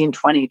 15,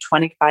 20,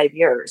 25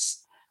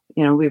 years?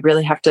 We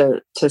really have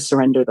to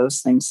surrender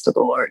those things to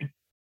the Lord.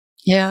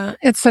 Yeah,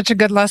 it's such a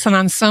good lesson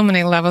on so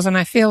many levels. And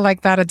I feel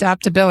like that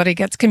adaptability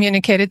gets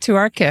communicated to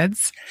our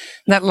kids,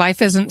 that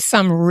life isn't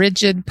some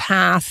rigid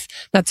path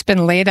that's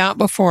been laid out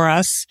before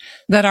us,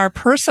 that our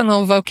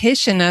personal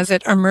vocation as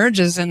it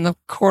emerges in the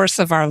course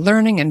of our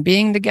learning and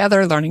being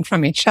together, learning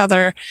from each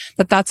other,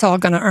 that's all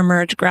going to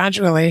emerge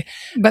gradually.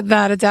 But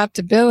that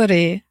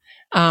adaptability,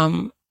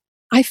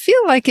 I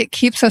feel like it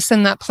keeps us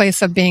in that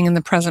place of being in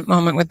the present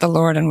moment with the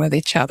Lord and with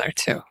each other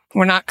too.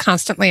 We're not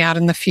constantly out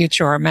in the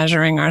future or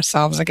measuring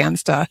ourselves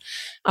against a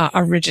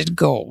rigid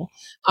goal.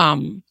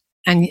 And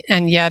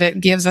yet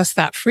it gives us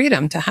that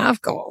freedom to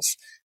have goals,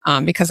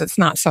 because it's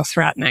not so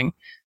threatening.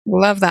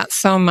 Love that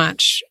so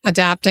much.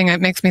 Adapting,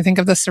 it makes me think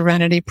of the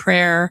Serenity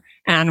Prayer.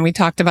 And we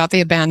talked about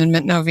the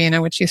Abandonment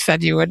Novena, which you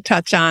said you would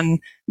touch on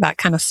that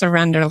kind of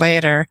surrender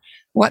later.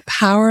 What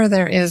power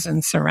there is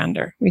in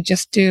surrender. We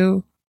just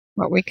do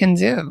what we can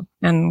do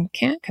and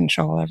can't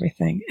control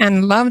everything.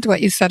 And loved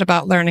what you said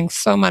about learning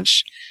so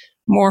much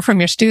more from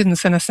your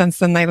students in a sense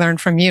than they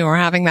learned from you, or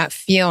having that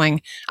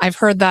feeling. I've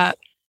heard that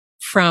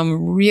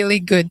from really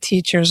good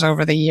teachers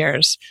over the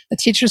years, the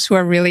teachers who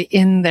are really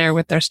in there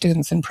with their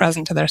students and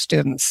present to their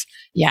students.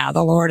 Yeah,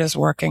 the Lord is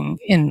working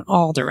in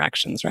all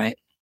directions, right?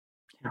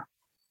 Yeah.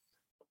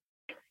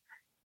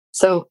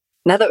 So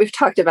now that we've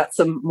talked about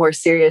some more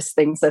serious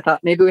things, I thought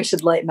maybe we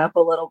should lighten up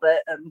a little bit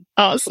and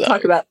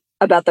talk about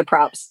the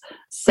props.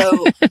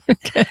 So,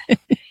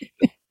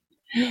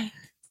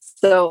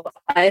 So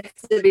I have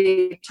to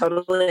be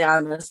totally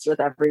honest with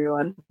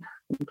everyone.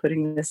 I'm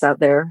putting this out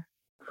there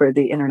for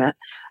the internet.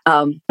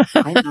 I'm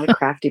not a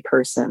crafty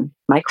person.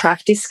 My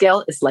crafty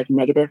skill is like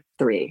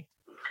 -3.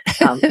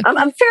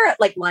 I'm fair at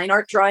like line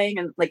art drawing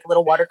and like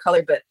little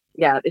watercolor, but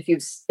yeah, if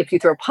you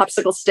throw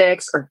popsicle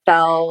sticks or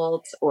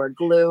felt or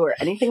glue or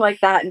anything like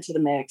that into the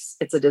mix,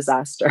 it's a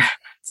disaster.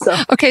 So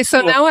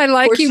now I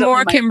like you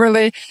more,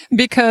 Kimberly,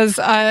 because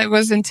I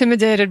was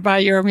intimidated by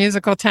your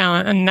musical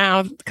talent, and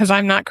now because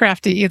I'm not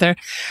crafty either,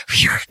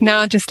 now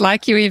I just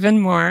like you even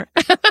more.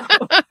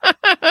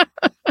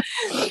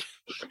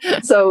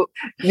 So,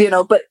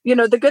 but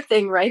the good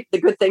thing, right? The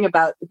good thing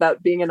about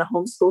being in a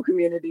homeschool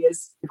community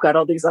is you've got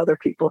all these other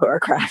people who are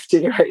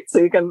crafty, right? So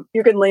you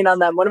can lean on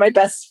them. One of my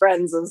best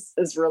friends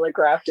is really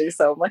crafty.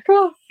 So I'm like,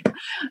 oh,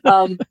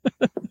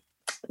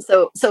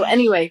 so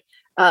anyway,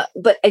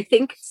 but I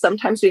think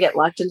sometimes we get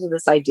locked into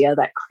this idea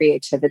that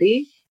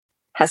creativity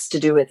has to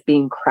do with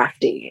being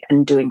crafty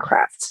and doing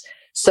crafts.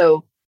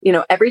 So,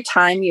 every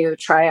time you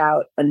try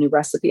out a new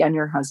recipe on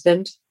your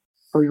husband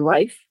or your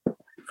wife,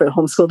 for the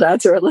homeschool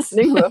dads who are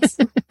listening, who have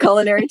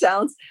culinary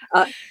talents,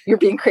 you're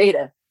being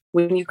creative.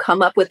 When you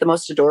come up with the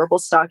most adorable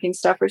stocking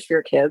stuffers for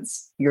your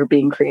kids, you're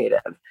being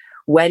creative.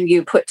 When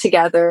you put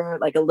together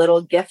like a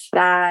little gift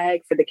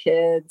bag for the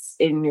kids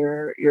in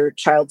your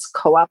child's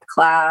co-op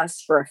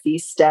class for a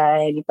feast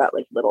day, and you've got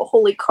like little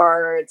holy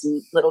cards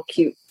and little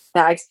cute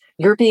bags,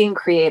 you're being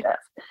creative.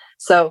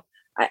 So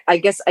I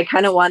guess I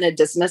kind of want to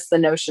dismiss the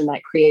notion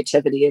that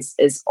creativity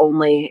is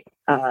only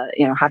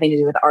having to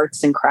do with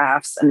arts and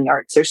crafts and the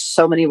arts. There's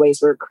so many ways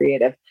we're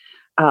creative.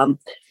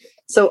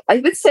 So I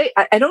would say,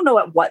 I don't know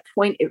at what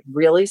point it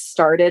really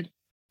started,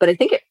 but I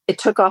think it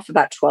took off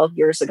about 12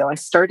 years ago. I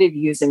started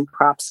using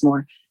props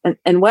more.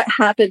 And what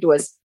happened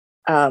was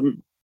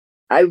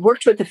I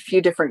worked with a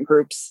few different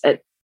groups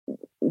at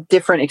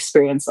different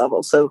experience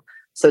levels. So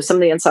some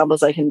of the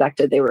ensembles I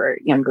conducted, they were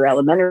younger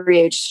elementary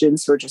age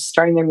students who were just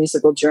starting their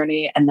musical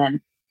journey. And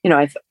then,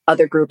 I have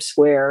other groups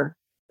where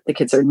the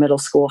kids are in middle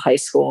school, high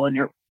school, and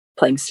you're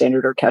playing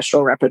standard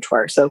orchestral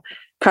repertoire. So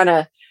kind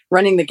of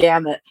running the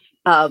gamut.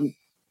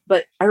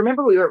 But I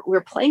remember we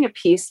were playing a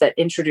piece that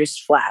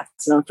introduced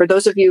flats. For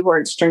those of you who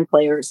aren't string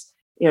players,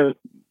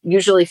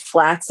 usually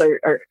flats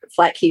are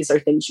flat keys are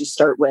things you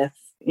start with,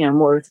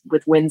 more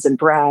with winds and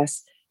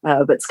brass.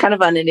 But it's kind of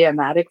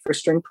unidiomatic for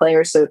string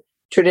players. So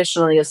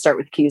traditionally, you'll start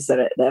with keys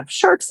that have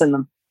sharps in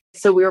them.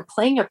 So we were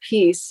playing a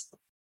piece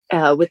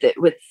with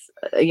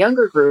a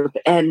younger group,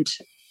 and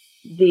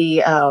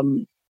the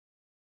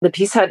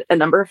piece had a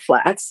number of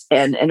flats,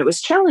 and it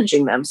was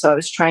challenging them. So I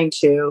was trying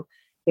to,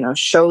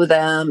 show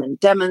them and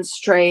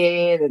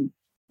demonstrate, and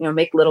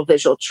make little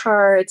visual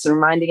charts, and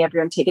reminding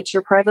everyone, take it to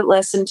your private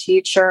lesson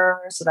teacher,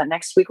 so that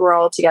next week we're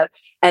all together.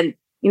 And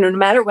no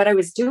matter what I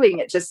was doing,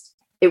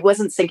 it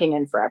wasn't sinking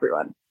in for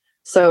everyone.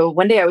 So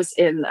one day I was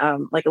in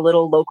like a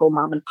little local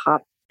mom and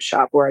pop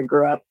shop where I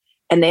grew up,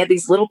 and they had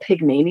these little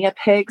Pygmania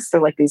pigs. They're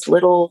like these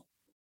little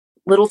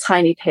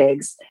tiny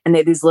pigs, and they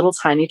had these little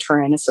tiny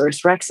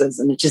Tyrannosaurus Rexes,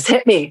 and it just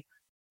hit me.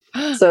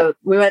 So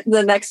we went to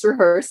the next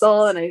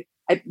rehearsal, and I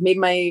made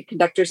my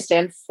conductor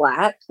stand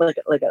flat, like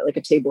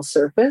a table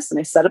surface, and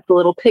I set up the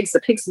little pigs. The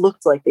pigs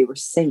looked like they were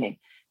singing.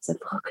 I said,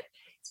 "Look,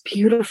 it's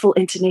beautiful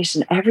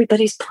intonation.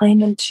 Everybody's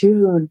playing in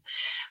tune,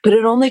 but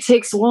it only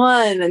takes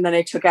one. And then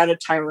I took out a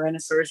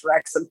Tyrannosaurus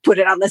Rex and put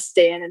it on the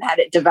stand and had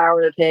it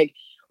devour the pig,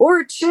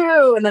 or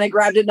two. And then I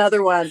grabbed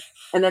another one.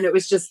 And then it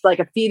was just like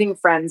a feeding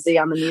frenzy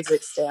on the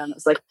music stand. It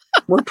was like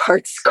more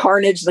parts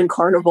carnage than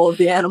carnival of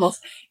the animals.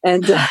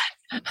 And,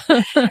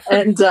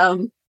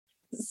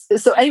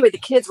 so anyway, the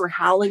kids were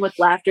howling with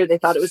laughter. They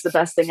thought it was the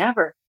best thing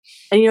ever.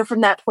 And,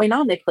 from that point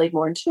on, they played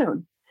more in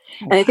tune.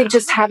 And I think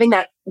just having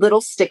that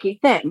little sticky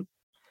thing.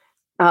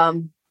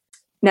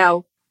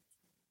 Now,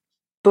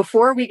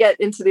 before we get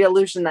into the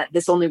illusion that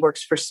this only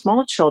works for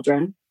small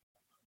children,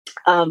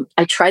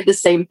 I tried the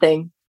same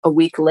thing a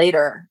week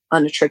later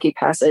on a tricky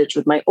passage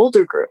with my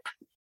older group.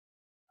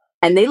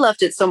 And they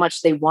loved it so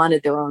much they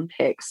wanted their own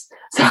pigs.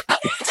 So I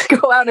had to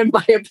go out and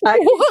buy a pack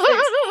of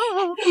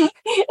pigs.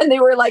 And they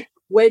were like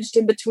wedged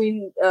in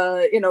between,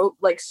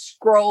 like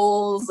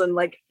scrolls and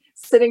like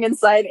sitting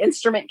inside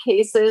instrument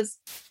cases.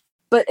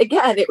 But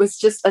again, it was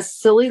just a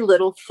silly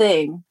little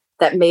thing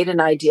that made an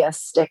idea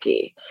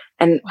sticky.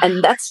 And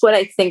that's what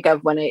I think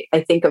of when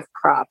I think of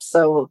props.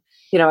 So,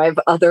 I have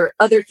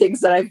other things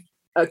that I've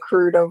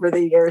accrued over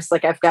the years.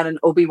 Like I've got an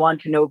Obi-Wan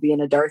Kenobi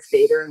and a Darth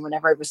Vader. And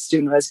whenever I have a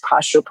student who has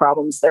postural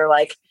problems, they're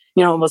like,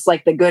 almost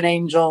like the good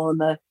angel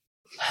and the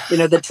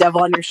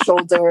devil on your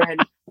shoulder.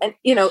 And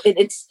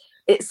it's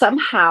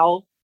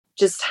somehow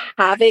just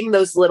having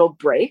those little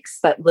breaks,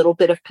 that little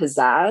bit of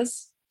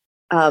pizzazz,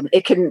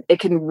 it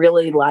can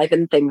really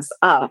liven things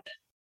up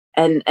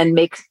and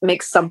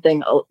make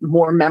something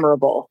more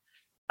memorable.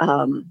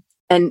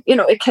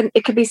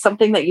 It could be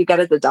something that you get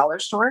at the dollar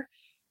store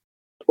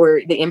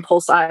or the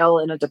impulse aisle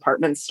in a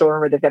department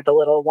store where they've got the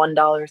little $1,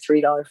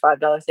 $3,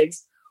 $5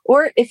 things.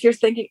 Or if you're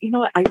thinking,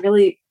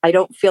 I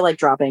don't feel like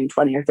dropping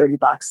 20 or 30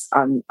 bucks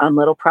on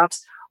little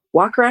props.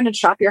 Walk around and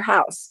shop your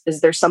house.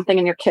 Is there something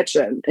in your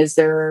kitchen? Is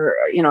there,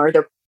 are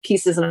there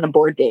pieces in a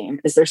board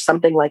game? Is there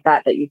something like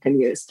that you can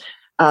use?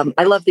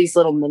 I love these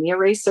little mini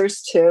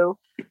erasers too.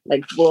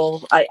 Like,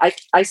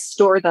 I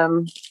store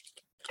them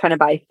kind of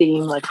by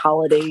theme, like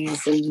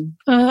holidays and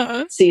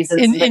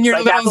seasons. In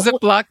your little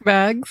Ziploc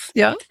bags.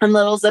 Yeah. And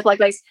little Ziploc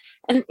bags.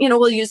 And,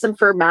 we'll use them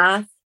for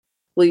math.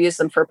 We'll use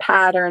them for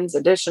patterns,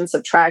 addition,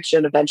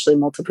 subtraction, eventually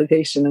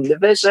multiplication and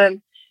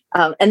division.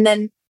 And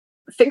then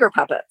finger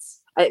puppets.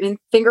 I mean,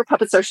 finger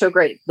puppets are so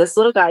great. This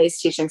little guy is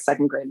teaching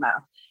second grade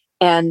math.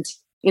 And,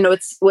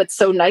 it's what's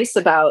so nice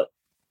about,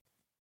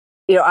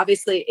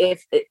 obviously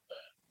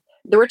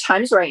there were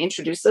times where I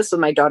introduced this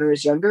when my daughter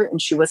was younger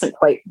and she wasn't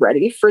quite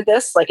ready for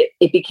this. Like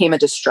it became a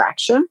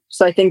distraction.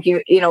 So I think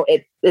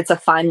it's a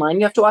fine line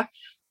you have to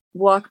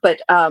walk,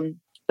 but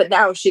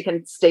now she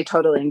can stay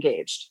totally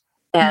engaged.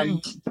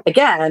 And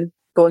again,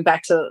 going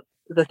back to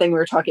the thing we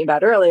were talking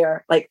about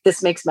earlier, like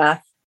this makes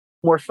math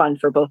more fun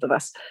for both of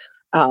us.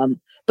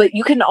 But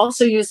you can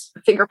also use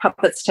finger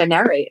puppets to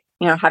narrate,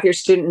 have your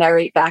student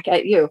narrate back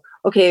at you.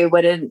 Okay,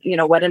 what did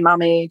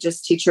mommy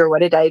just teach you? Or what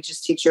did I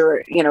just teach you?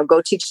 Or,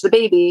 go teach the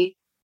baby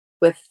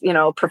with,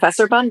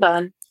 Professor Bun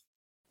Bun.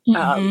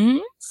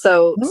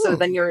 So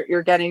then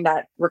you're getting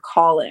that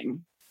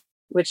recalling,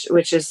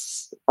 which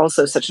is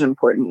also such an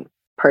important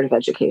part of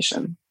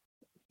education.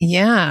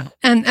 Yeah.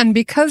 And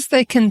because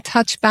they can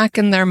touch back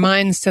in their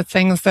minds to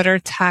things that are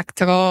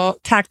tactile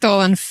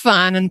and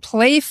fun and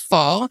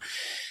playful,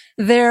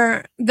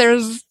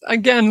 there's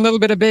again a little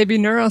bit of baby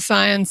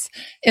neuroscience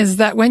is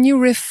that when you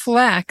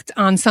reflect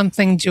on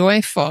something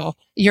joyful,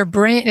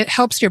 it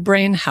helps your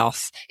brain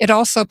health. It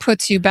also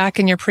puts you back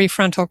in your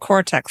prefrontal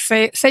cortex.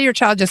 Say your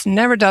child just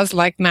never does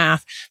like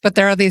math, but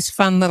there are these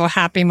fun little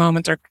happy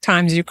moments or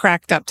times you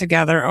cracked up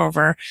together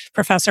over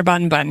Professor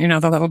Bun Bun,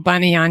 the little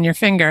bunny on your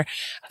finger.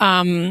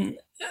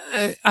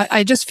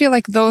 I just feel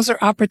like those are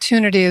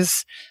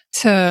opportunities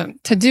to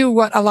do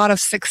what a lot of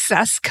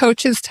success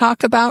coaches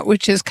talk about,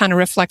 which is kind of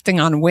reflecting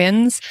on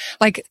wins.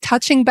 Like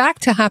touching back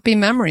to happy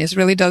memories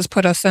really does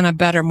put us in a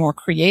better, more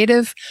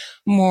creative,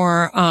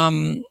 more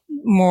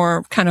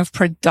kind of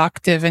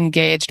productive,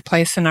 engaged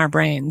place in our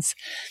brains.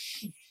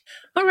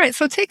 All right.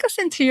 So take us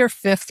into your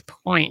fifth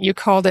point. You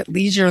called it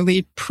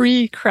leisurely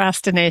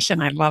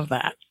precrastination. I love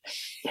that.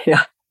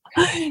 Yeah.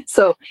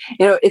 So,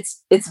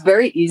 it's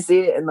very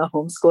easy in the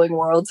homeschooling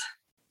world,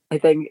 I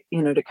think,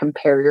 to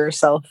compare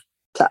yourself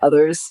to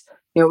others.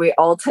 We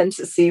all tend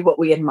to see what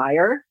we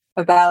admire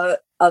about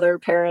other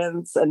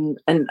parents and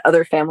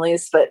other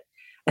families, but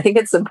I think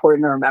it's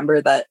important to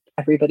remember that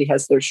everybody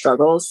has their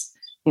struggles,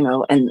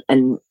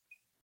 and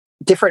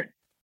different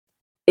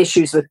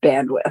issues with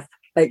bandwidth,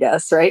 I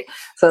guess, right?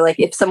 So like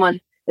if someone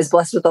is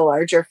blessed with a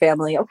larger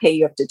family, okay,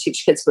 you have to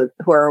teach kids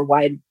who are a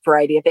wide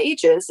variety of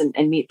ages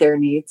and meet their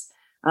needs.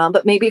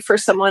 But maybe for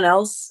someone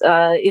else,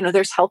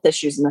 there's health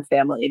issues in the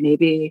family.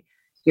 Maybe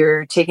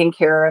you're taking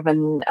care of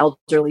an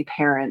elderly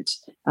parent.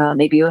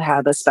 Maybe you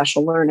have a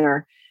special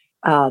learner.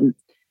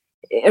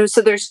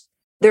 So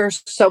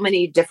there's so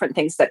many different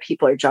things that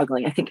people are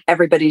juggling. I think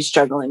everybody's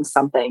juggling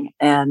something.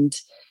 And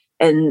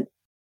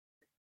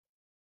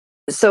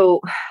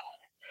so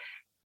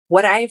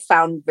what I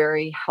found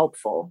very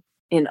helpful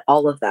in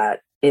all of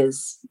that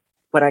is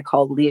what I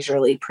call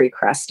leisurely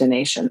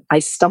precrastination. I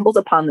stumbled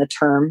upon the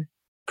term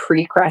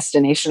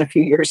precrastination a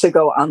few years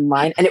ago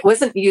online, and it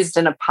wasn't used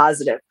in a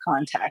positive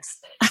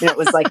context. It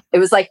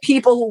was like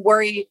people who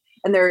worry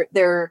and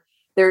they're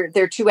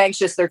too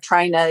anxious. They're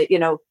trying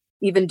to,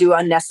 even do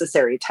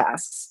unnecessary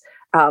tasks.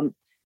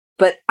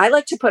 But I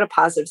like to put a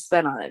positive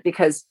spin on it,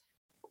 because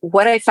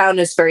what I found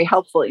is very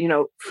helpful.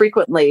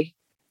 Frequently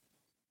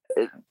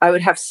I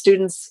would have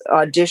students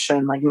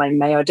audition, like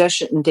my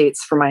audition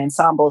dates for my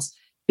ensembles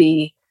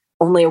be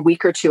only a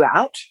week or two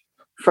out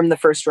from the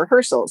first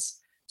rehearsals.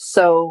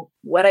 So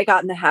what I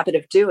got in the habit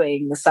of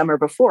doing the summer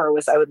before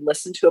was I would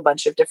listen to a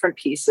bunch of different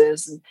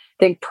pieces and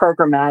think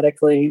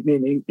programmatically,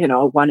 meaning,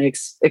 want to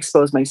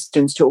expose my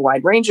students to a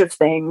wide range of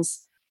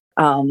things,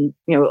 a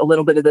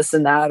little bit of this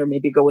and that, or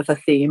maybe go with a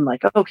theme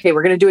like, okay,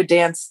 we're going to do a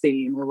dance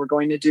theme, or we're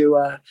going to do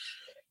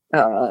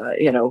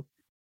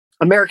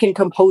American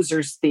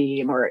composers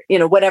theme, or,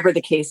 whatever the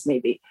case may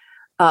be.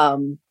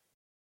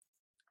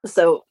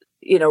 So,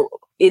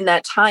 in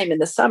that time in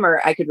the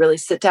summer, I could really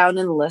sit down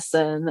and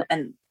listen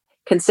and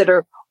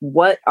consider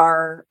what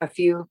are a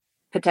few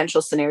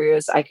potential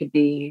scenarios I could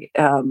be,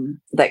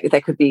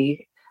 that could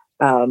be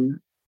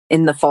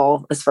in the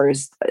fall, as far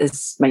as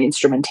my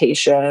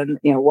instrumentation,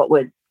 what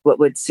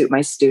would suit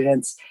my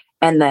students,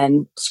 and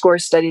then score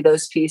study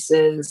those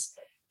pieces,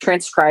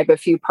 transcribe a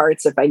few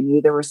parts if I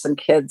knew there were some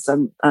kids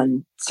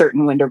on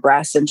certain wind or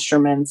brass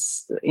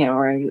instruments,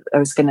 or I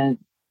was going to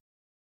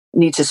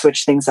need to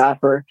switch things up,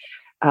 or,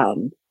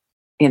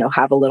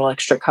 have a little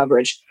extra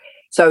coverage.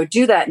 So I would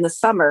do that in the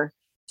summer,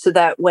 so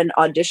that when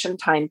audition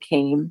time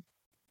came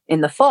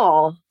in the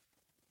fall,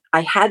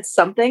 I had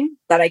something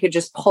that I could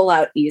just pull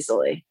out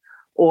easily.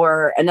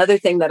 Or another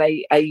thing that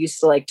I used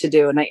to like to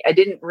do, and I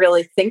didn't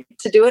really think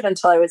to do it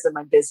until I was in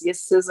my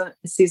busiest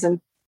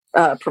season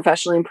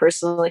professionally and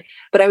personally,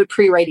 but I would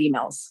pre-write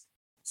emails.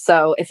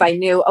 So if I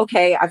knew,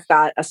 okay, I've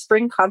got a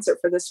spring concert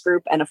for this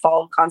group and a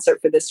fall concert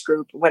for this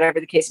group, whatever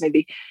the case may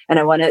be, and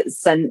I want to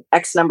send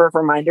X number of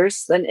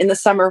reminders, then in the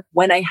summer,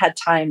 when I had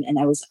time and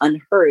I was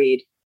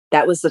unhurried,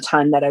 that was the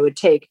time that I would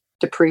take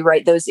to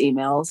pre-write those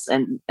emails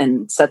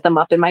and set them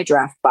up in my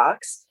draft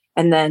box.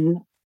 And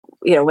then,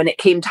 when it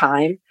came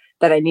time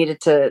that I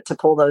needed to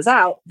pull those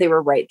out, they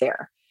were right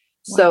there.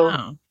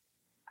 Wow.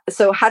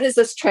 So how does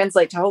this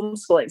translate to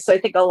homeschooling? So I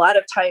think a lot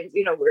of times,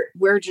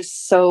 we're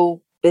just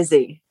so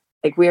busy.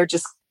 Like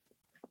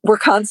we're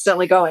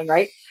constantly going,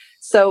 right?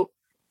 So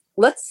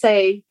let's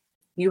say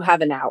you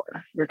have an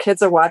hour, your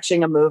kids are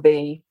watching a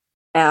movie,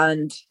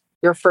 and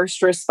your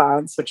first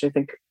response, which I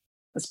think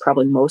is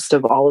probably most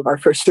of all of our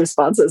first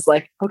responses,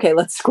 like, okay,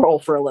 let's scroll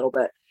for a little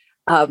bit.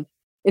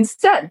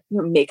 Instead,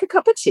 make a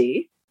cup of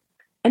tea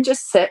and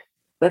just sit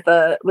with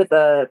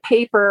a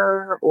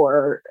paper,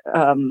 or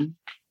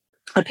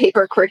a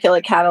paper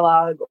curricula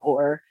catalog,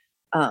 or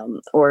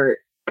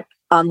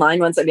online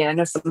ones. I mean, I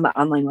know some of the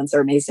online ones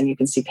are amazing. You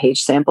can see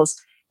page samples.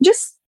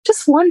 Just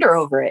wonder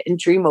over it and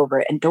dream over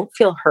it, and don't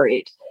feel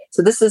hurried.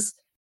 So this is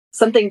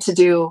something to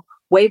do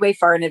way, way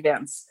far in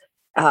advance.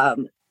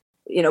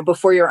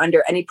 Before you're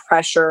under any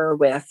pressure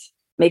with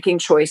making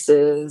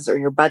choices or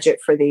your budget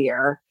for the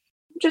year.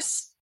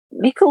 Just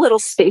make a little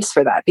space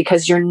for that,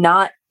 because you're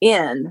not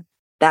in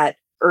that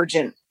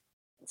urgent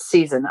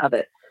season of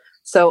it.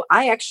 So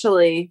I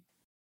actually,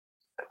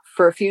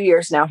 for a few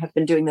years now, have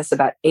been doing this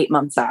about 8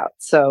 months out.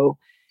 So,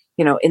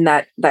 in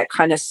that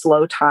kind of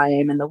slow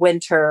time in the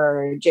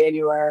winter,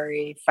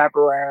 January,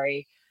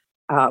 February,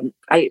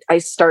 I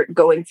start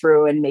going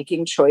through and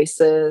making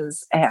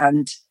choices.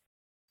 And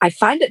I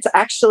find it's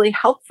actually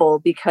helpful,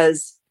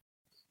 because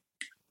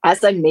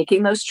as I'm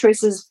making those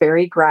choices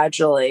very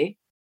gradually,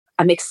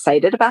 I'm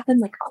excited about them.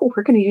 Like, oh,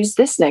 we're going to use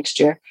this next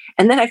year.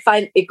 And then I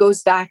find it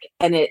goes back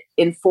and it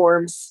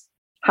informs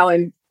how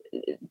I'm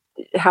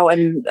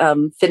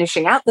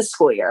finishing out the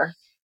school year.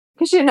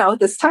 Because,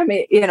 this time,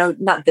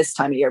 not this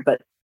time of year,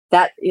 but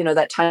that,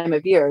 that time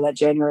of year, that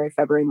January,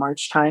 February,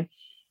 March time,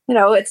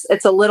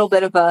 it's a little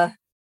bit of a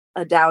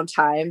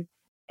downtime.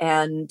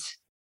 And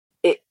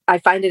I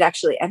find it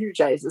actually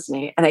energizes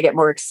me, and I get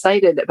more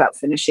excited about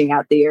finishing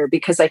out the year,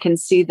 because I can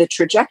see the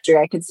trajectory.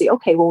 I can see,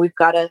 okay, well, we've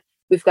got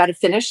to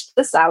finish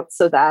this out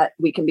so that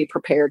we can be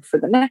prepared for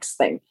the next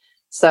thing.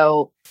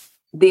 So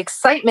the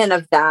excitement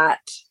of that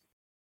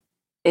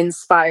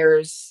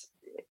inspires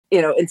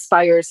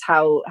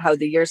how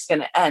the year's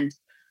going to end.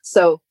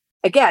 So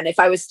again, if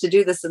I was to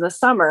do this in the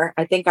summer,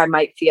 I think I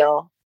might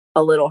feel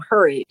a little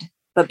hurried,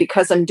 but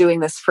because I'm doing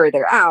this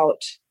further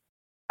out,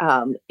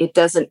 it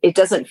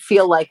doesn't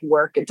feel like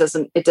work. It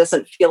doesn't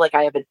feel like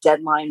I have a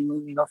deadline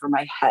looming over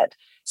my head.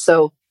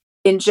 So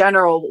in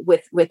general,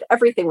 with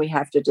everything we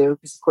have to do,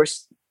 because of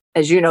course,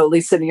 as you know,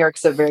 Lisa, New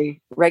York's a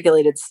very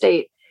regulated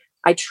state.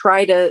 I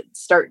try to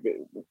start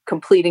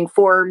completing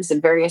forms and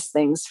various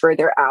things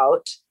further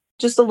out,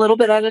 just a little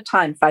bit at a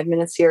time, 5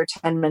 minutes here,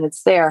 10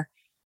 minutes there.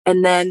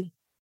 And then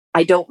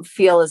I don't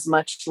feel as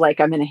much like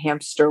I'm in a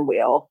hamster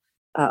wheel,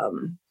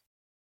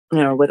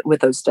 with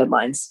those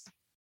deadlines.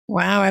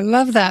 Wow, I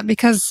love that,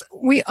 because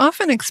we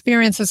often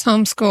experience as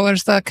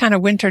homeschoolers the kind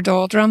of winter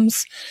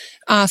doldrums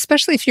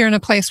especially if you're in a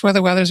place where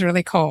the weather's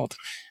really cold.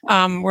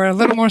 We're a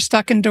little more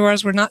stuck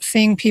indoors. We're not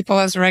seeing people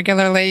as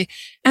regularly,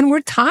 and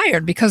we're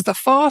tired because the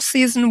fall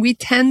season, we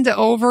tend to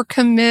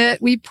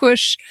overcommit. We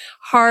push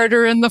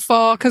harder in the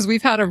fall because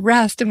we've had a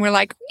rest and we're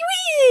like,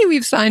 whee,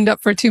 we've signed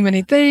up for too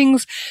many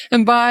things.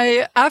 And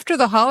by after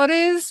the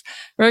holidays,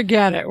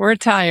 forget it. We're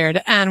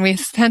tired and we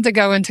tend to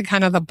go into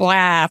kind of the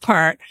blah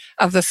part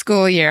of the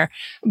school year.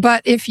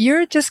 But if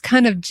you're just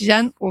kind of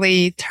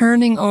gently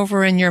turning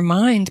over in your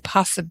mind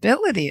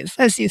possibilities,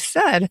 as you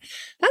said,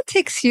 that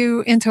takes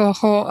you into a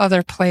whole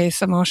other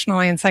place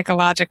emotionally and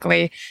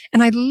psychologically.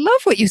 And I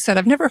love what you said.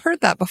 I've never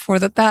heard that before,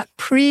 that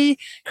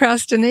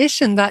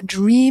procrastination, that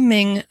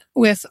dreaming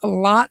with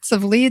lots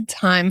of lead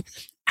time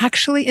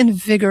actually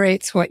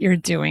invigorates what you're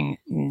doing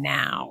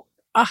now.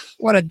 Ah,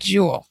 what a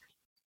jewel.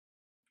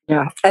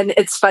 Yeah. And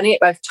it's funny,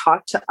 I've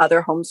talked to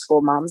other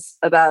homeschool moms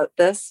about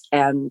this,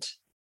 and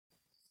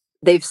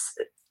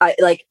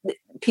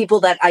people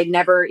that I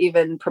never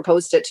even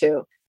proposed it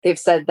to, they've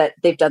said that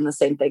they've done the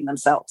same thing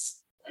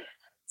themselves.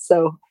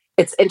 So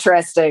it's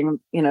interesting,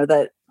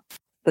 that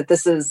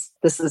this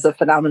is a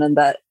phenomenon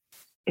that,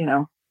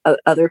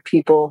 other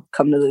people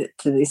come to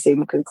the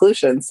same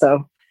conclusion.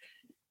 So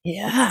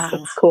yeah,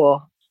 that's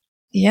cool.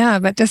 Yeah,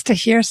 but just to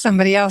hear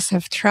somebody else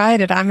have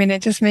tried it, I mean,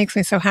 it just makes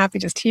me so happy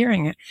just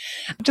hearing it.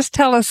 Just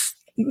tell us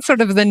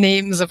sort of the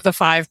names of the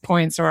 5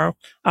 points, or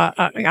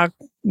a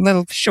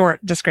little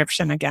short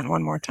description again,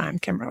 one more time,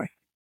 Kimberly.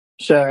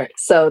 Sure.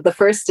 So the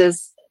first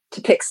is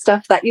to pick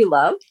stuff that you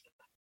love.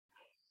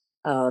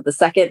 The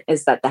second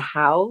is that the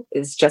how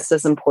is just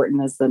as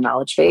important as the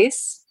knowledge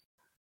base.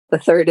 The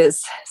third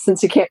is,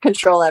 since you can't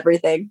control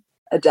everything,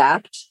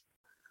 adapt.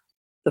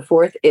 The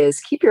fourth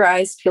is keep your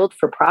eyes peeled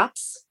for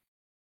props.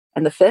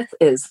 And the fifth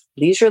is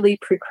leisurely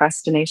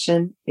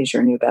procrastination is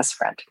your new best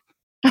friend.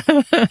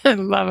 I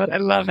love it. I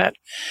love it.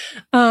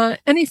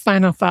 Any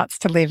final thoughts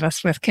to leave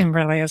us with,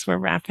 Kimberly, as we're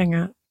wrapping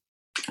up?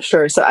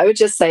 Sure. So I would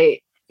just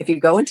say, if you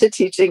go into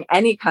teaching,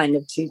 any kind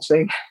of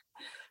teaching,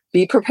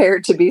 be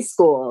prepared to be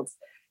schooled.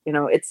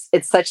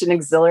 It's such an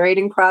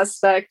exhilarating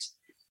prospect.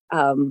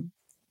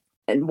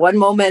 In one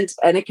moment,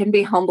 and it can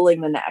be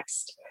humbling the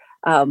next.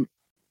 But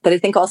I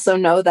think also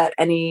know that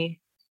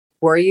any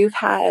worry you've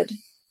had,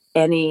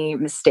 any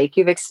mistake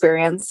you've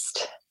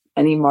experienced,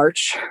 any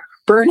March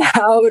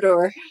burnout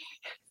or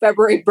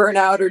February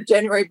burnout or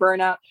January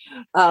burnout,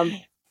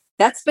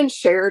 that's been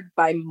shared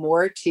by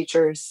more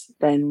teachers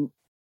than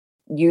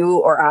you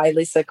or I,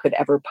 Lisa, could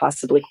ever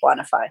possibly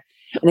quantify.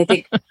 And I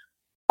think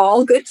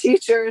all good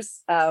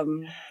teachers,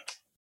 whether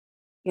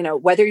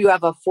you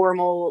have a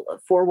formal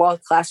 4-wall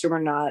classroom or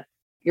not,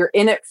 you're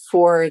in it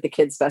for the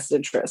kids' best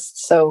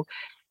interest. So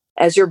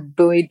as you're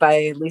buoyed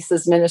by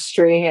Lisa's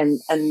ministry and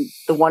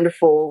the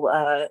wonderful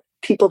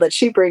people that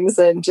she brings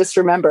in, just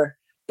remember,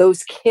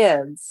 those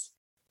kids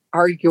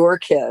are your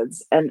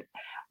kids. And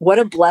what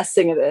a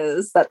blessing it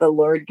is that the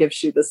Lord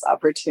gives you this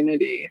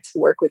opportunity to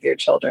work with your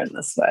children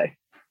this way.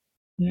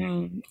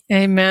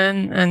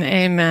 Amen and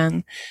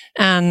amen.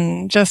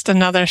 And just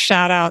another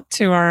shout out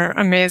to our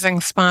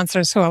amazing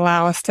sponsors who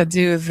allow us to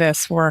do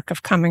this work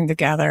of coming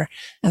together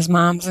as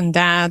moms and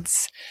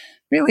dads,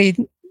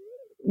 really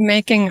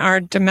making our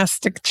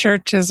domestic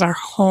churches, our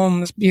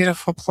homes,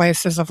 beautiful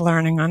places of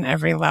learning on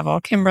every level.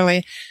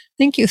 Kimberly,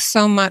 thank you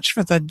so much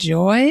for the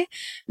joy,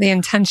 the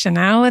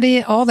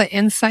intentionality, all the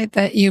insight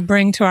that you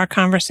bring to our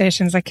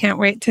conversations. I can't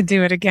wait to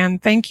do it again.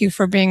 Thank you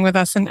for being with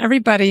us. And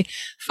everybody,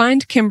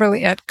 find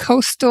Kimberly at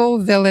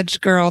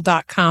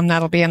coastalvillagegirl.com.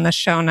 That'll be in the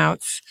show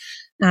notes.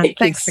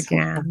 Thanks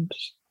again.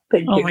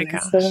 Thank you, my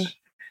Lisa. gosh.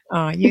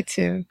 Oh, you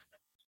too.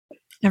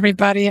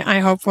 Everybody, I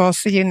hope we'll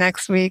see you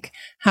next week.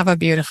 Have a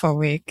beautiful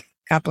week.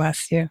 God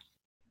bless you.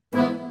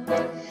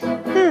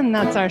 And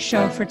that's our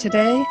show for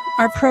today.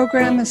 Our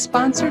program is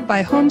sponsored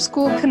by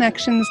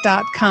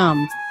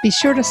homeschoolconnections.com. Be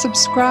sure to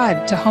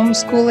subscribe to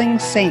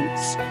Homeschooling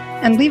Saints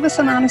and leave us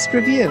an honest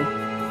review.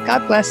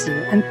 God bless you,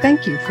 and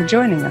thank you for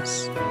joining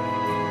us.